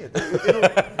say it.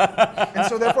 And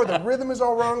so therefore the rhythm is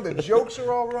all wrong, the jokes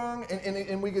are all wrong,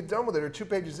 and we get done with it, or 2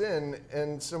 pages in,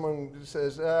 and someone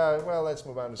says, well, let's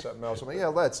move on to something else. I'm like, yeah,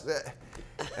 let's. And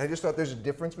I just thought there's a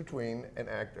difference between an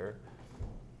actor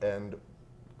and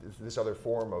this other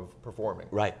form of performing.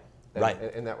 Right. And, Right.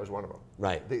 and that was one of them.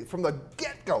 Right. From the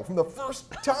get-go, from the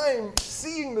first time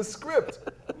seeing the script,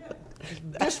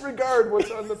 disregard what's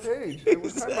on the page. It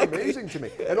was kind of amazing to me.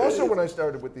 And also when I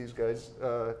started with these guys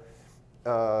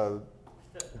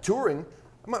touring,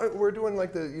 we're doing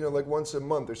like like once a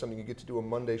month or something. You get to do a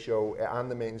Monday show on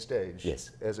the main stage.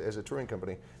 Yes. As a touring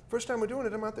company. First time we're doing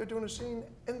it, I'm out there doing a scene,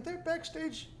 and they're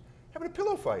backstage having a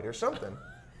pillow fight or something.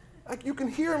 Like you can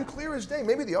hear them clear as day.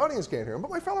 Maybe the audience can't hear them, but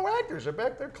my fellow actors are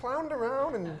back there clowning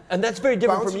around And that's very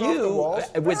different from bouncing off the you. walls.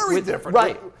 Very different.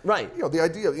 Right. You know, the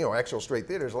idea of actual straight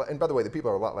theaters. And by the way, the people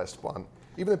are a lot less fun.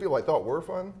 Even the people I thought were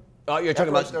fun. Oh, you're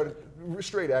talking after about I started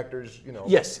straight actors.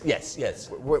 Yes.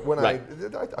 When Right.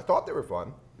 I thought they were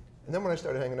fun, and then when I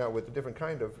started hanging out with a different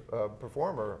kind of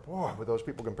performer, boy, were those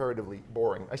people comparatively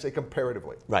boring. I say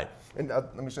comparatively. Right. And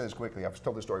let me say this quickly. I've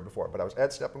told this story before, but I was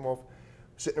at Steppenwolf,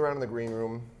 sitting around in the green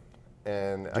room,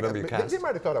 and Do you remember your cast? They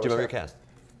might have thought I was. Do you remember your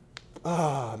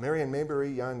cast? Marianne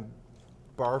Mayberry, Jan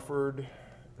Barford,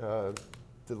 the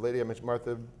lady I mentioned,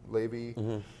 Martha Levy,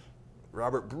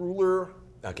 Robert Bruler.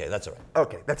 Okay, that's all right.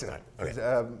 Okay, that's it.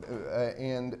 Okay.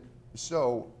 And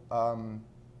so,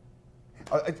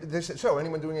 they said, so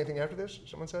anyone doing anything after this?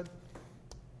 Someone said.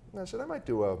 And I said, I might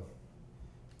do a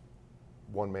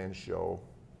one-man show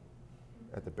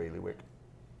at the Bailiwick.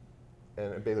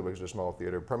 And Bailiwick is a small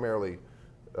theater, primarily.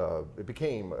 It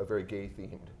became a very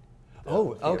gay-themed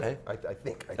Oh, here. okay. I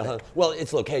think. Well,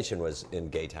 its location was in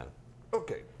Gaytown.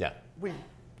 Okay. Yeah. We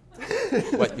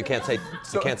What, you can't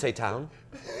say town?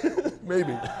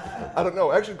 maybe. I don't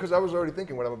know. Actually, because I was already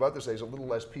thinking what I'm about to say is a little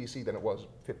less PC than it was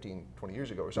 15, 20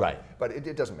 years ago or something. Right. But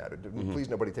it doesn't matter. Please,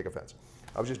 nobody take offense.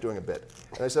 I was just doing a bit.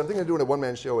 And I said, I'm thinking of doing a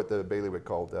one-man show at the Bailiwick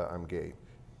called I'm Gay.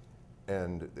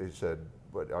 And they said,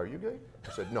 but are you gay?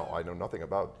 I said, no, I know nothing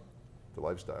about the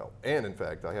lifestyle. And in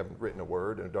fact, I haven't written a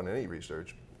word and done any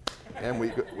research. And we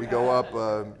go up,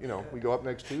 we go up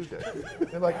next Tuesday.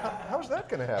 They're like, how's that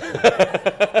going to happen?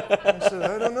 I said,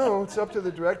 I don't know. It's up to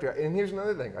the director. And here's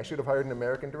another thing. I should have hired an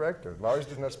American director. Lars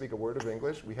does not speak a word of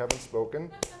English. We haven't spoken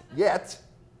yet.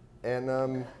 And,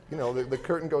 the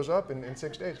curtain goes up in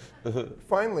 6 days.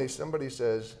 Finally, somebody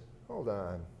says, hold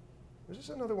on. Is this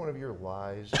another one of your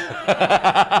lies? I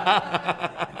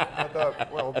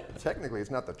thought, well, technically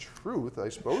it's not the truth. I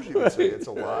suppose you would say it's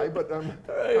a lie, but I'm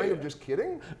kind of just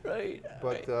kidding. Right.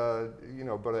 But, in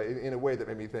a way that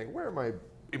made me think, where are my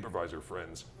improviser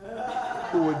friends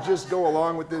who would just go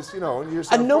along with this, and you're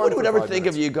And nobody would ever think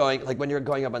of you going, like when you're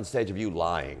going up on stage, of you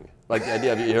lying. Like the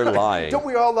idea of you're lying. Don't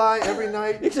we all lie every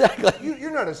night? Exactly. You're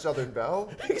not a Southern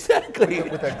Belle. Exactly.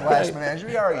 With that glass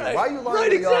menagerie, are you? Right. Why are you lying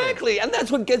Right, to the audience? exactly. And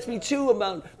that's what gets me too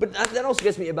about, but that also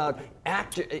gets me about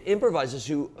improvisers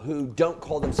who don't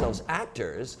call themselves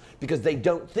actors because they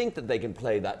don't think that they can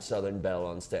play that Southern Belle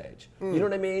on stage. You know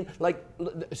what I mean? Like,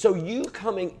 so you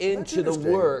coming into the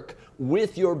work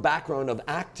with your background of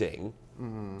acting,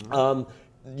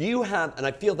 you have, and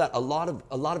I feel that a lot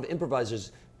of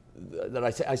improvisers, that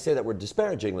I say that word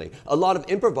disparagingly. A lot of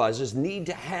improvisers need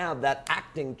to have that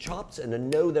acting chops and to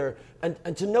know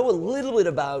and to know a little bit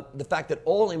about the fact that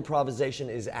all improvisation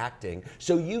is acting.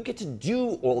 So you get to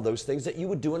do all those things that you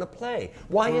would do in a play.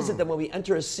 Why is it that when we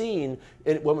enter a scene,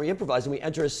 when we improvise and we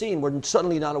enter a scene, we're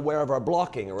suddenly not aware of our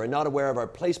blocking, or we're not aware of our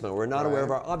placement, or we're not aware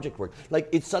of our object work? Like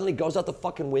it suddenly goes out the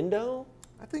fucking window?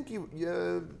 I think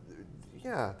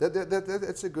yeah,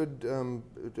 that's a good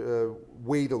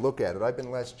way to look at it. I've been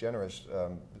less generous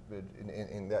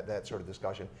in that sort of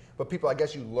discussion. But people, I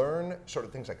guess you learn sort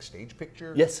of things like stage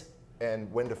picture. Yes.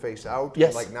 And when to face out. Yes.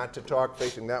 And like not to talk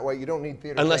facing that way. You don't need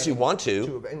theater Unless you training want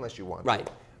to. Unless you want Right.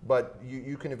 to. But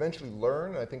you can eventually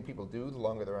learn. I think people do the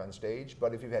longer they're on stage.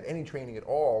 But if you've had any training at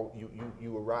all,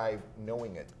 you arrive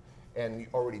knowing it and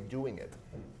already doing it.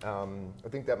 I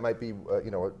think that might be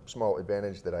a small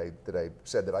advantage that I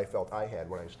said that I felt I had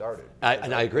when I started.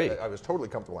 And I agree. I was totally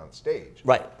comfortable on stage.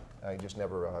 Right. I just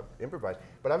never improvised.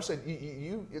 But I would say,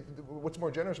 what's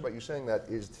more generous about you saying that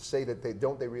is to say that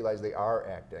they realize they are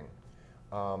acting.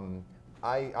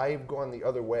 I've gone the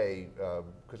other way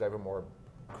because I have a more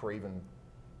craven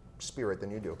spirit than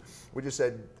you do. We just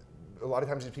said a lot of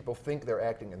times these people think they're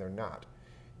acting and they're not.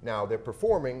 Now, they're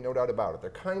performing, no doubt about it. They're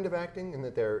kind of acting in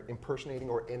that they're impersonating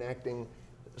or enacting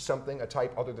something, a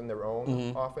type other than their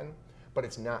own often, but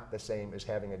it's not the same as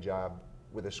having a job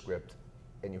with a script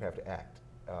and you have to act.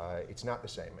 It's not the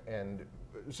same. And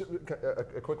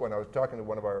a quick one, I was talking to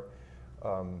one of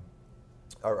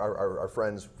our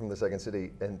friends from the Second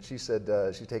City, and she said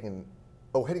she's heading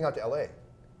out to LA.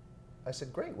 I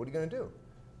said, great, what are you going to do?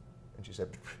 And she said,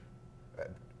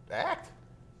 act.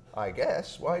 I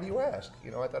guess. Why do you ask? I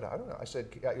thought, I don't know. I said,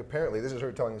 apparently, this is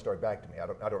her telling the story back to me. I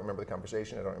don't remember the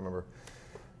conversation. I don't remember.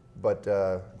 But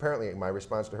apparently, my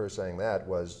response to her saying that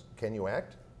was, can you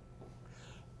act?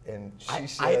 And she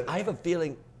said... I have a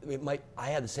feeling I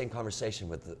had the same conversation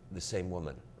with the same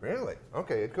woman. Really?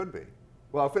 Okay, it could be.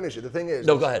 Well, I'll finish it. The thing is...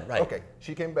 No, go ahead. Right. Okay.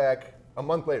 She came back a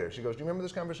month later. She goes, do you remember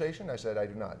this conversation? I said, I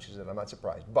do not. She said, I'm not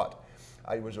surprised. But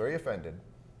I was very offended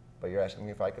by your asking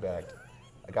me if I could act.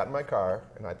 I got in my car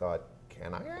and I thought,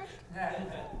 can I act?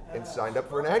 And signed up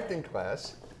for an acting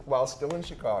class while still in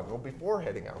Chicago before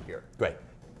heading out here. Great.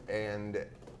 And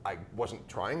I wasn't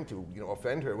trying to,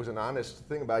 offend her. It was an honest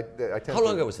thing. But How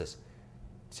long ago was this?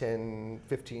 10,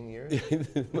 15 years.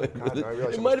 It might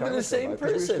have been the same person.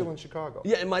 We were still in Chicago.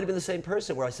 Yeah, it might have been the same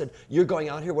person where I said, you're going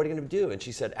out here, what are you going to do? And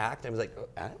she said, act. And I was like,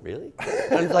 act, really?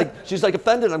 And she's like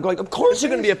offended. I'm going, of course you're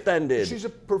going to be offended. She's a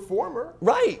performer.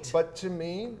 Right. But to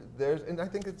me, and I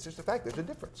think it's just a fact, there's a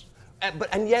difference.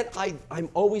 And yet I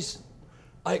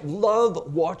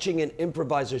love watching an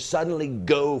improviser suddenly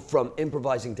go from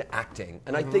improvising to acting.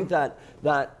 And I think that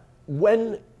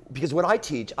because what I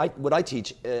teach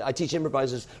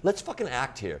improvisers, let's fucking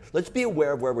act here. Let's be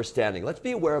aware of where we're standing. Let's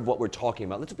be aware of what we're talking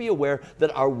about. Let's be aware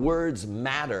that our words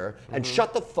matter and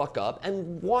shut the fuck up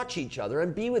and watch each other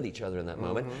and be with each other in that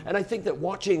moment. And I think that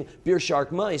watching Beer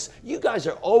Shark Mice, you guys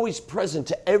are always present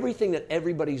to everything that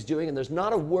everybody's doing, and there's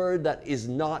not a word that is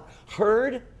not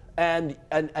heard and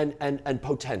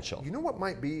potential. You know what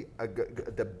might be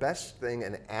the best thing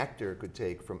an actor could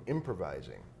take from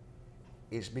improvising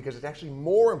is, because it's actually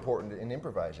more important in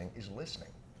improvising, is listening.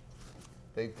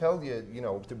 They tell you,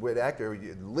 with actor,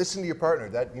 you listen to your partner,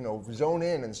 that, zone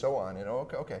in and so on,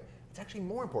 okay. It's actually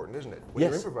more important, isn't it? When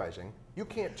you're improvising, you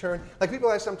can't turn, like people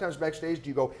ask sometimes backstage, do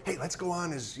you go, hey, let's go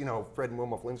on as, Fred and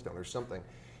Wilma Flintstone or something.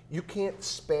 You can't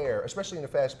spare, especially in a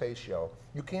fast-paced show,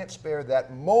 you can't spare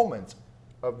that moment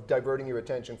of diverting your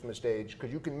attention from the stage,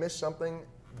 because you can miss something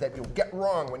that you'll get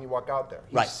wrong when you walk out there.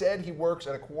 He said he works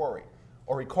at a quarry,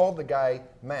 or he called the guy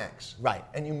Max. Right.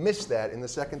 And you miss that in the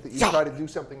second that you try to do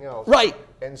something else. Right.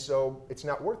 And so it's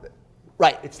not worth it.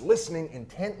 Right. It's listening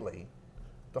intently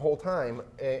the whole time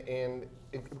and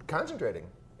concentrating.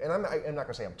 And I'm not going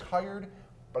to say I'm tired,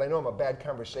 but I know I'm a bad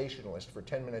conversationalist for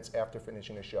 10 minutes after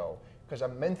finishing a show, because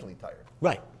I'm mentally tired.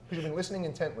 Right. Because you've been listening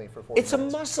intently for 40 It's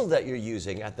minutes. a muscle that you're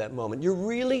using at that moment. You're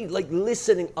really like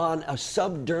listening on a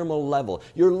subdermal level.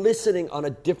 You're listening on a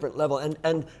different level.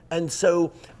 And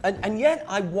yet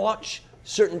I watch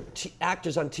certain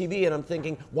actors on TV and I'm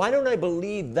thinking, why don't I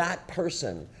believe that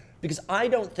person? Because I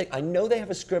know they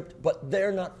have a script, but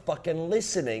they're not fucking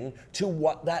listening to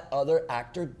what that other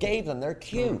actor gave them, their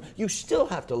cue. You still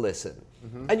have to listen.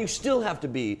 And you still have to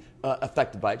be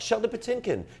affected by it. Sheldon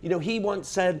Patinkin, he once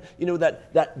said,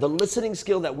 that the listening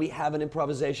skill that we have in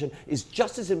improvisation is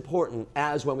just as important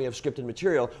as when we have scripted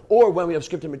material. Or when we have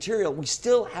scripted material, we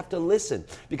still have to listen,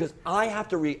 because I have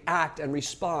to react and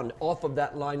respond off of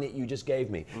that line that you just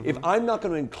gave me. If I'm not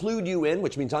going to include you in,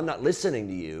 which means I'm not listening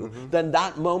to you, then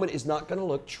that moment is not going to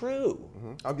look true.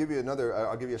 I'll give you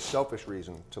a selfish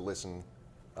reason to listen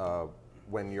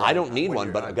when you're. I don't need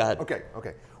one, but go ahead.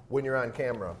 Okay. When you're on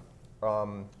camera,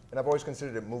 and I've always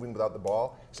considered it moving without the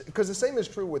ball, because the same is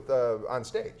true with on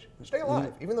stage. Stay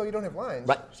alive, even though you don't have lines.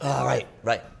 Right.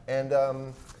 Right.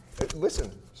 And listen,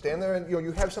 stand there, and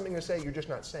you have something to say, you're just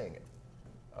not saying it.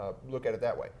 Look at it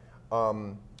that way.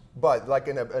 But like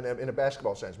in a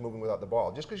basketball sense, moving without the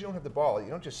ball, just because you don't have the ball, you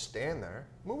don't just stand there.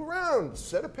 Move around,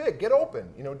 set a pick, get open.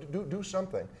 Do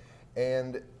something.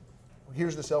 And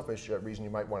here's the selfish reason you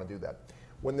might want to do that.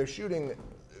 When they're shooting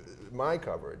my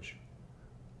coverage,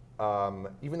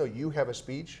 even though you have a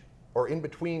speech, or in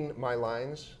between my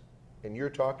lines and you're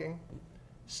talking,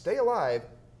 stay alive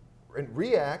and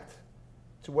react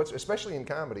to what's, especially in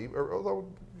comedy, or although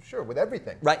sure, with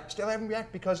everything. Right. Stay alive and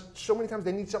react, because so many times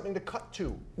they need something to cut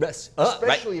to. Yes.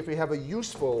 Especially if you have a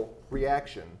useful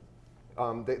reaction.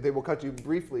 They will cut you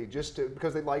briefly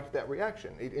because they liked that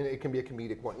reaction. It can be a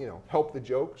comedic one, help the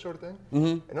joke sort of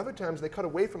thing. And other times they cut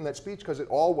away from that speech because it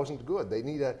all wasn't good. They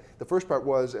need the first part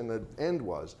was and the end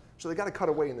was. So they got to cut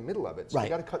away in the middle of it. So they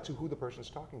got to cut to who the person's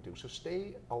talking to. So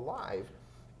stay alive,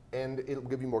 and it'll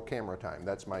give you more camera time.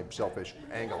 That's my selfish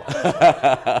angle.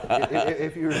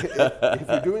 If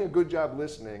you're doing a good job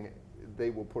listening, they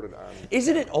will put it on.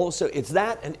 Isn't it also, it's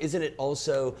that, and isn't it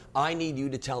also, I need you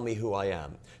to tell me who I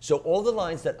am. So all the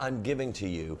lines that I'm giving to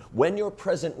you, when you're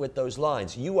present with those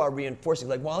lines, you are reinforcing.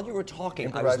 Like while you were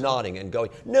talking, I was nodding and going,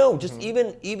 no, just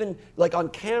even like on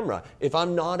camera, if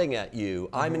I'm nodding at you,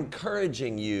 I'm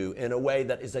encouraging you in a way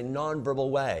that is a nonverbal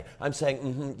way. I'm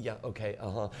saying, yeah, okay,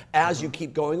 as you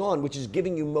keep going on, which is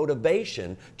giving you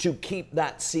motivation to keep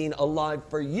that scene alive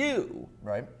for you.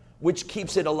 Right. Which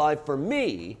keeps it alive for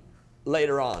me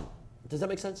later on. Does that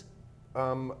make sense?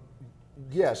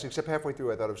 Yes, except halfway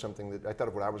through I thought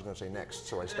of what I was going to say next,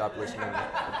 so I stopped listening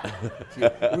to you.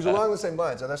 It was along the same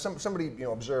lines. And somebody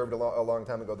observed a long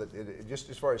time ago that it,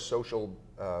 just as far as social,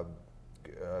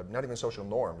 not even social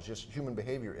norms, just human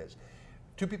behavior is.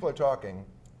 Two people are talking.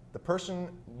 The person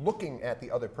looking at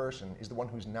the other person is the one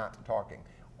who's not talking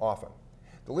often.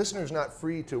 The listener is not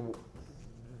free to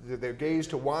their gaze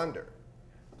to wander.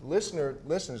 Listener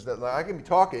listens that I can be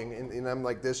talking and I'm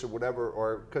like this or whatever,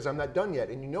 or because I'm not done yet,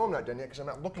 and I'm not done yet because I'm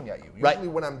not looking at you. Usually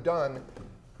when I'm done,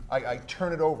 I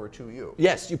turn it over to you.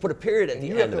 Yes, you put a period at the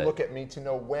end of it. You have to look at me to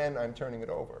know when I'm turning it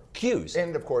over. Cues.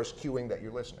 And of course, cueing that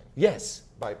you're listening. Yes.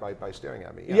 By staring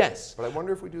at me. Yeah. Yes. But I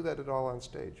wonder if we do that at all on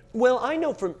stage. Well, I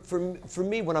know for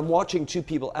me, when I'm watching two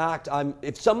people act,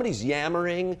 if somebody's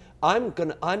yammering, I'm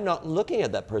not looking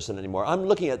at that person anymore. I'm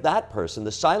looking at that person,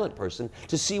 the silent person,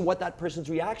 to see what that person's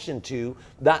reaction to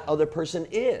that other person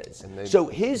is. So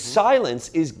his silence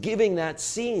is giving that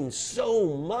scene so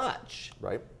much.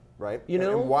 Right.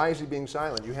 And why is he being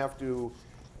silent? You have to,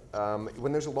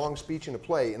 when there's a long speech in a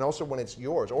play, and also when it's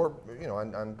yours, or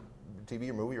on TV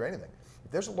or movie or anything.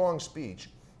 If there's a long speech,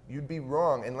 you'd be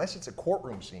wrong unless it's a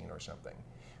courtroom scene or something.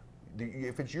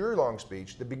 If it's your long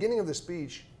speech, the beginning of the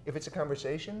speech, if it's a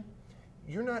conversation,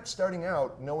 you're not starting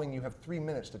out knowing you have 3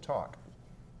 minutes to talk.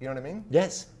 You know what I mean?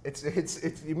 Yes. It's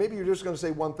maybe you're just going to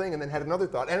say one thing and then had another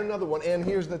thought and another one and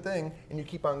here's the thing and you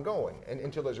keep on going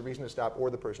until there's a reason to stop or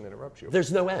the person interrupts you.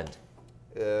 There's no end.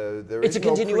 There It's is a no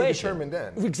continuation. predetermined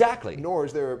end. Exactly. Nor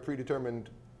is there a predetermined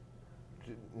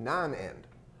non-end.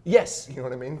 Yes. You know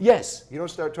what I mean? Yes. You don't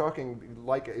start talking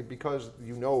like because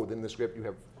you know in the script you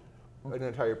have an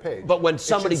entire page. But when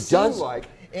somebody it should does, seem like,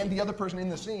 and the other person in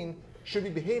the scene should be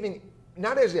behaving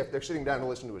not as if they're sitting down to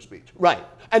listen to a speech. right,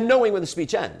 and knowing when the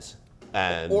speech ends.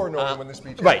 And, Or knowing when the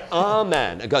speech ends. Right,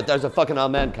 amen. God, there's a fucking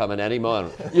amen coming any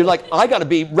moment. You're like, I gotta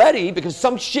be ready because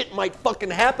some shit might fucking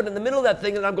happen in the middle of that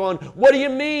thing, and I'm going, what do you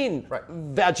mean, Right.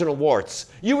 vaginal warts?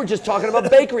 You were just talking about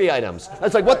bakery items.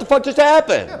 It's like, what the fuck just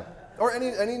happened? Yeah. Or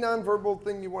any nonverbal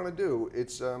thing you want to do.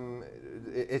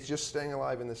 It's just staying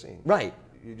alive in the scene. Right.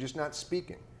 You're just not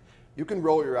speaking. You can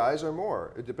roll your eyes or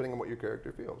more, depending on what your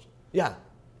character feels. Yeah.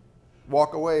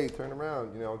 Walk away, turn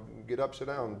around, get up, sit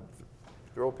down,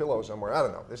 throw a pillow somewhere. I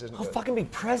don't know. This isn't I'll good. fucking be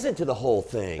present to the whole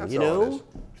thing, That's you all it know? is.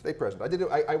 Stay present.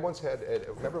 I once had,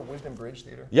 remember Wisdom Bridge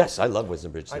Theater? Yes, I love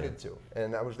Wisdom Bridge I Theater. did too.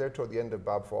 And I was there toward the end of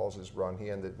Bob Falls' run.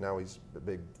 Now he's a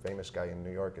big famous guy in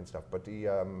New York and stuff. But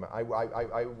I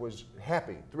was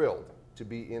happy, thrilled to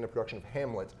be in a production of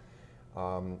Hamlet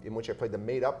in which I played the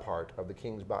made-up part of the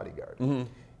king's bodyguard.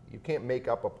 Mm-hmm. You can't make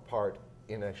up a part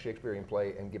in a Shakespearean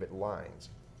play and give it lines.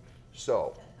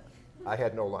 So I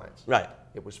had no lines. Right.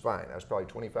 It was fine. I was probably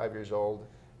 25 years old.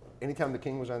 Anytime the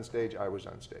king was on stage, I was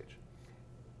on stage.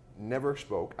 Never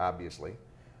spoke, obviously,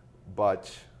 but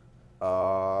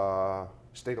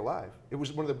stayed alive. It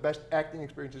was one of the best acting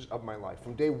experiences of my life.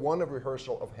 From day one of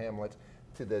rehearsal of Hamlet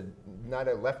to the night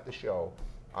I left the show,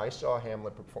 I saw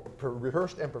Hamlet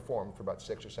rehearsed and performed for about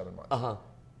 6 or 7 months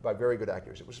by very good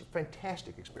actors. It was a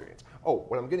fantastic experience. Oh,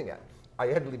 what I'm getting at, I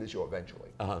had to leave the show eventually.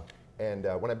 And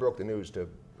when I broke the news to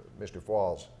Mr.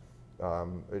 Falls,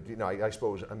 I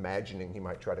suppose imagining he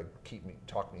might try to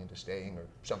talk me into staying or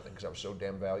something because I was so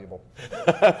damn valuable.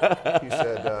 He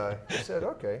said,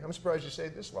 okay, I'm surprised you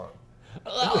stayed this long.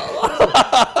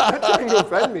 Not trying to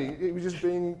offend me. He was just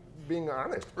being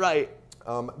honest. Right.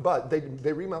 But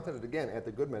they remounted it again at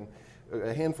the Goodman,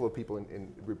 a handful of people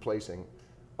in replacing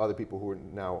other people who were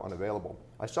now unavailable.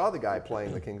 I saw the guy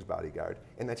playing the king's bodyguard,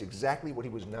 and that's exactly what he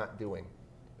was not doing.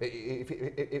 If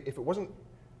it wasn't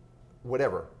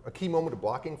whatever, a key moment of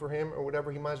blocking for him or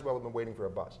whatever, he might as well have been waiting for a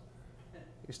bus.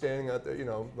 He's standing out there,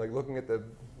 like looking at the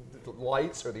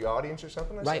lights or the audience or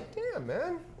something. I said, damn,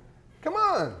 man, come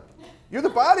on. You're the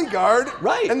bodyguard.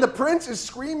 Right. And the prince is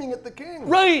screaming at the king.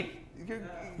 Right.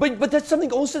 But that's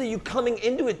something also that you coming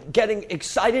into it getting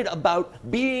excited about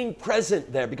being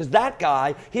present there because that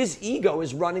guy, his ego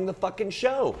is running the fucking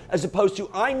show as opposed to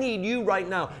I need you right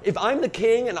now. If I'm the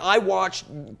king and I watch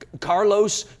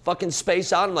Carlos fucking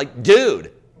space out, I'm like,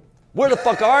 dude, where the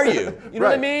fuck are you? You know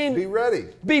what I mean? Be ready.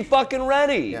 Be fucking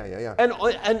ready. Yeah.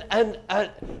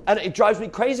 And it drives me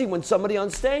crazy when somebody on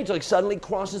stage like suddenly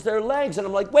crosses their legs and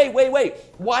I'm like, wait.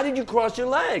 Why did you cross your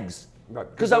legs?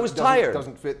 Because I was tired. It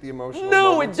doesn't fit the emotional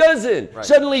No, moment. it doesn't. Right.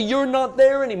 Suddenly you're not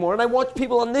there anymore. And I watch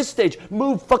people on this stage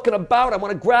move fucking about. I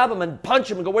want to grab them and punch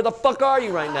them and go, where the fuck are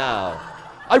you right now?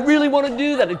 I really want to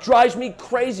do that. It drives me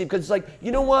crazy because it's like,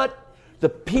 you know what? The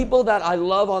people that I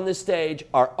love on this stage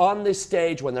are on this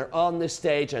stage when they're on this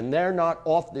stage and they're not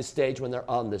off this stage when they're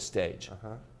on this stage.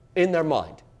 In their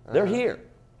mind. They're here.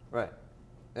 Right.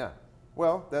 Yeah.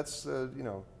 Well, that's, a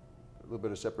little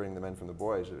bit of separating the men from the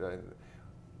boys.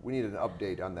 We need an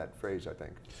update on that phrase, I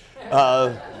think.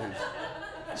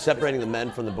 Separating the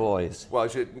men from the boys. Well,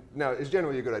 it's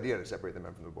generally a good idea to separate the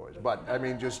men from the boys, but I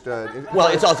mean, just. Well,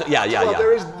 it's also, yeah.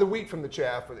 There is the wheat from the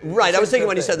chaff. Right, I was thinking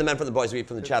when you said the men from the boys, wheat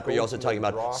from the chaff, but you're also talking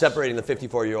about Ross. separating the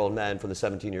 54-year-old men from the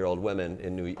 17-year-old women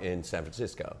in San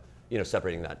Francisco.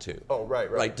 Separating that too. Oh,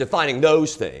 right. Right, defining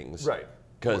those things. Right.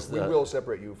 Because we will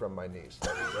separate you from my niece.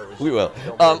 We will.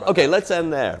 Don't worry about Okay, that. let's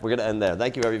end there. We're going to end there.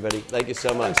 Thank you, everybody. Thank you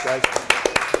so much. Thanks, guys.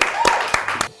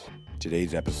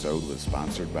 Today's episode was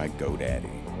sponsored by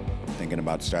GoDaddy. Thinking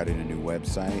about starting a new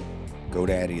website?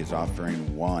 GoDaddy is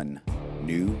offering one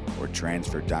new or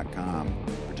transfer.com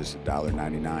for just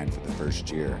 $1.99 for the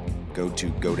first year. Go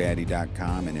to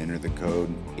GoDaddy.com and enter the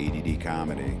code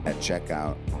ADDComedy at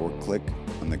checkout or click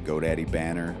on the GoDaddy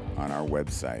banner on our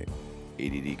website,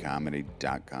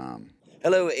 ADDComedy.com.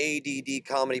 Hello, ADD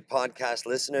Comedy Podcast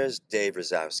listeners. Dave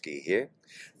Rosowski here.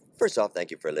 First off, thank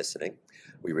you for listening.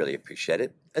 We really appreciate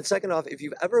it. And second off, if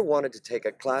you've ever wanted to take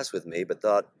a class with me but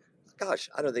thought, gosh,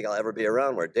 I don't think I'll ever be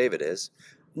around where David is,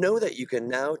 know that you can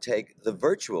now take the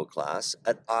virtual class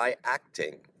at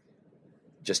iActing.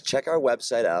 Just check our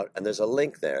website out, and there's a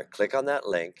link there. Click on that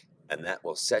link, and that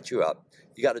will set you up.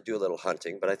 You got to do a little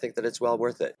hunting, but I think that it's well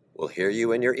worth it. We'll hear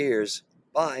you in your ears.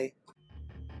 Bye.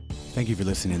 Thank you for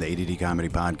listening to the ADD Comedy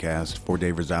Podcast. For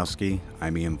Dave Rosowski,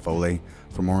 I'm Ian Foley.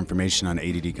 For more information on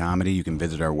ADD Comedy, you can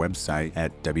visit our website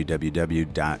at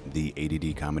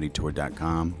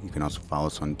www.theaddcomedytour.com. You can also follow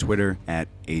us on Twitter at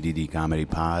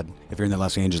ADDComedyPod. If you're in the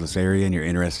Los Angeles area and you're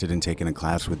interested in taking a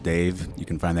class with Dave, you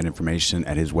can find that information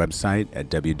at his website at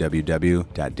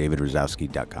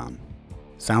www.davidrosowski.com.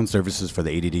 Sound services for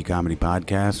the ADD Comedy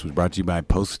Podcast was brought to you by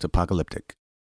Post Apocalyptic.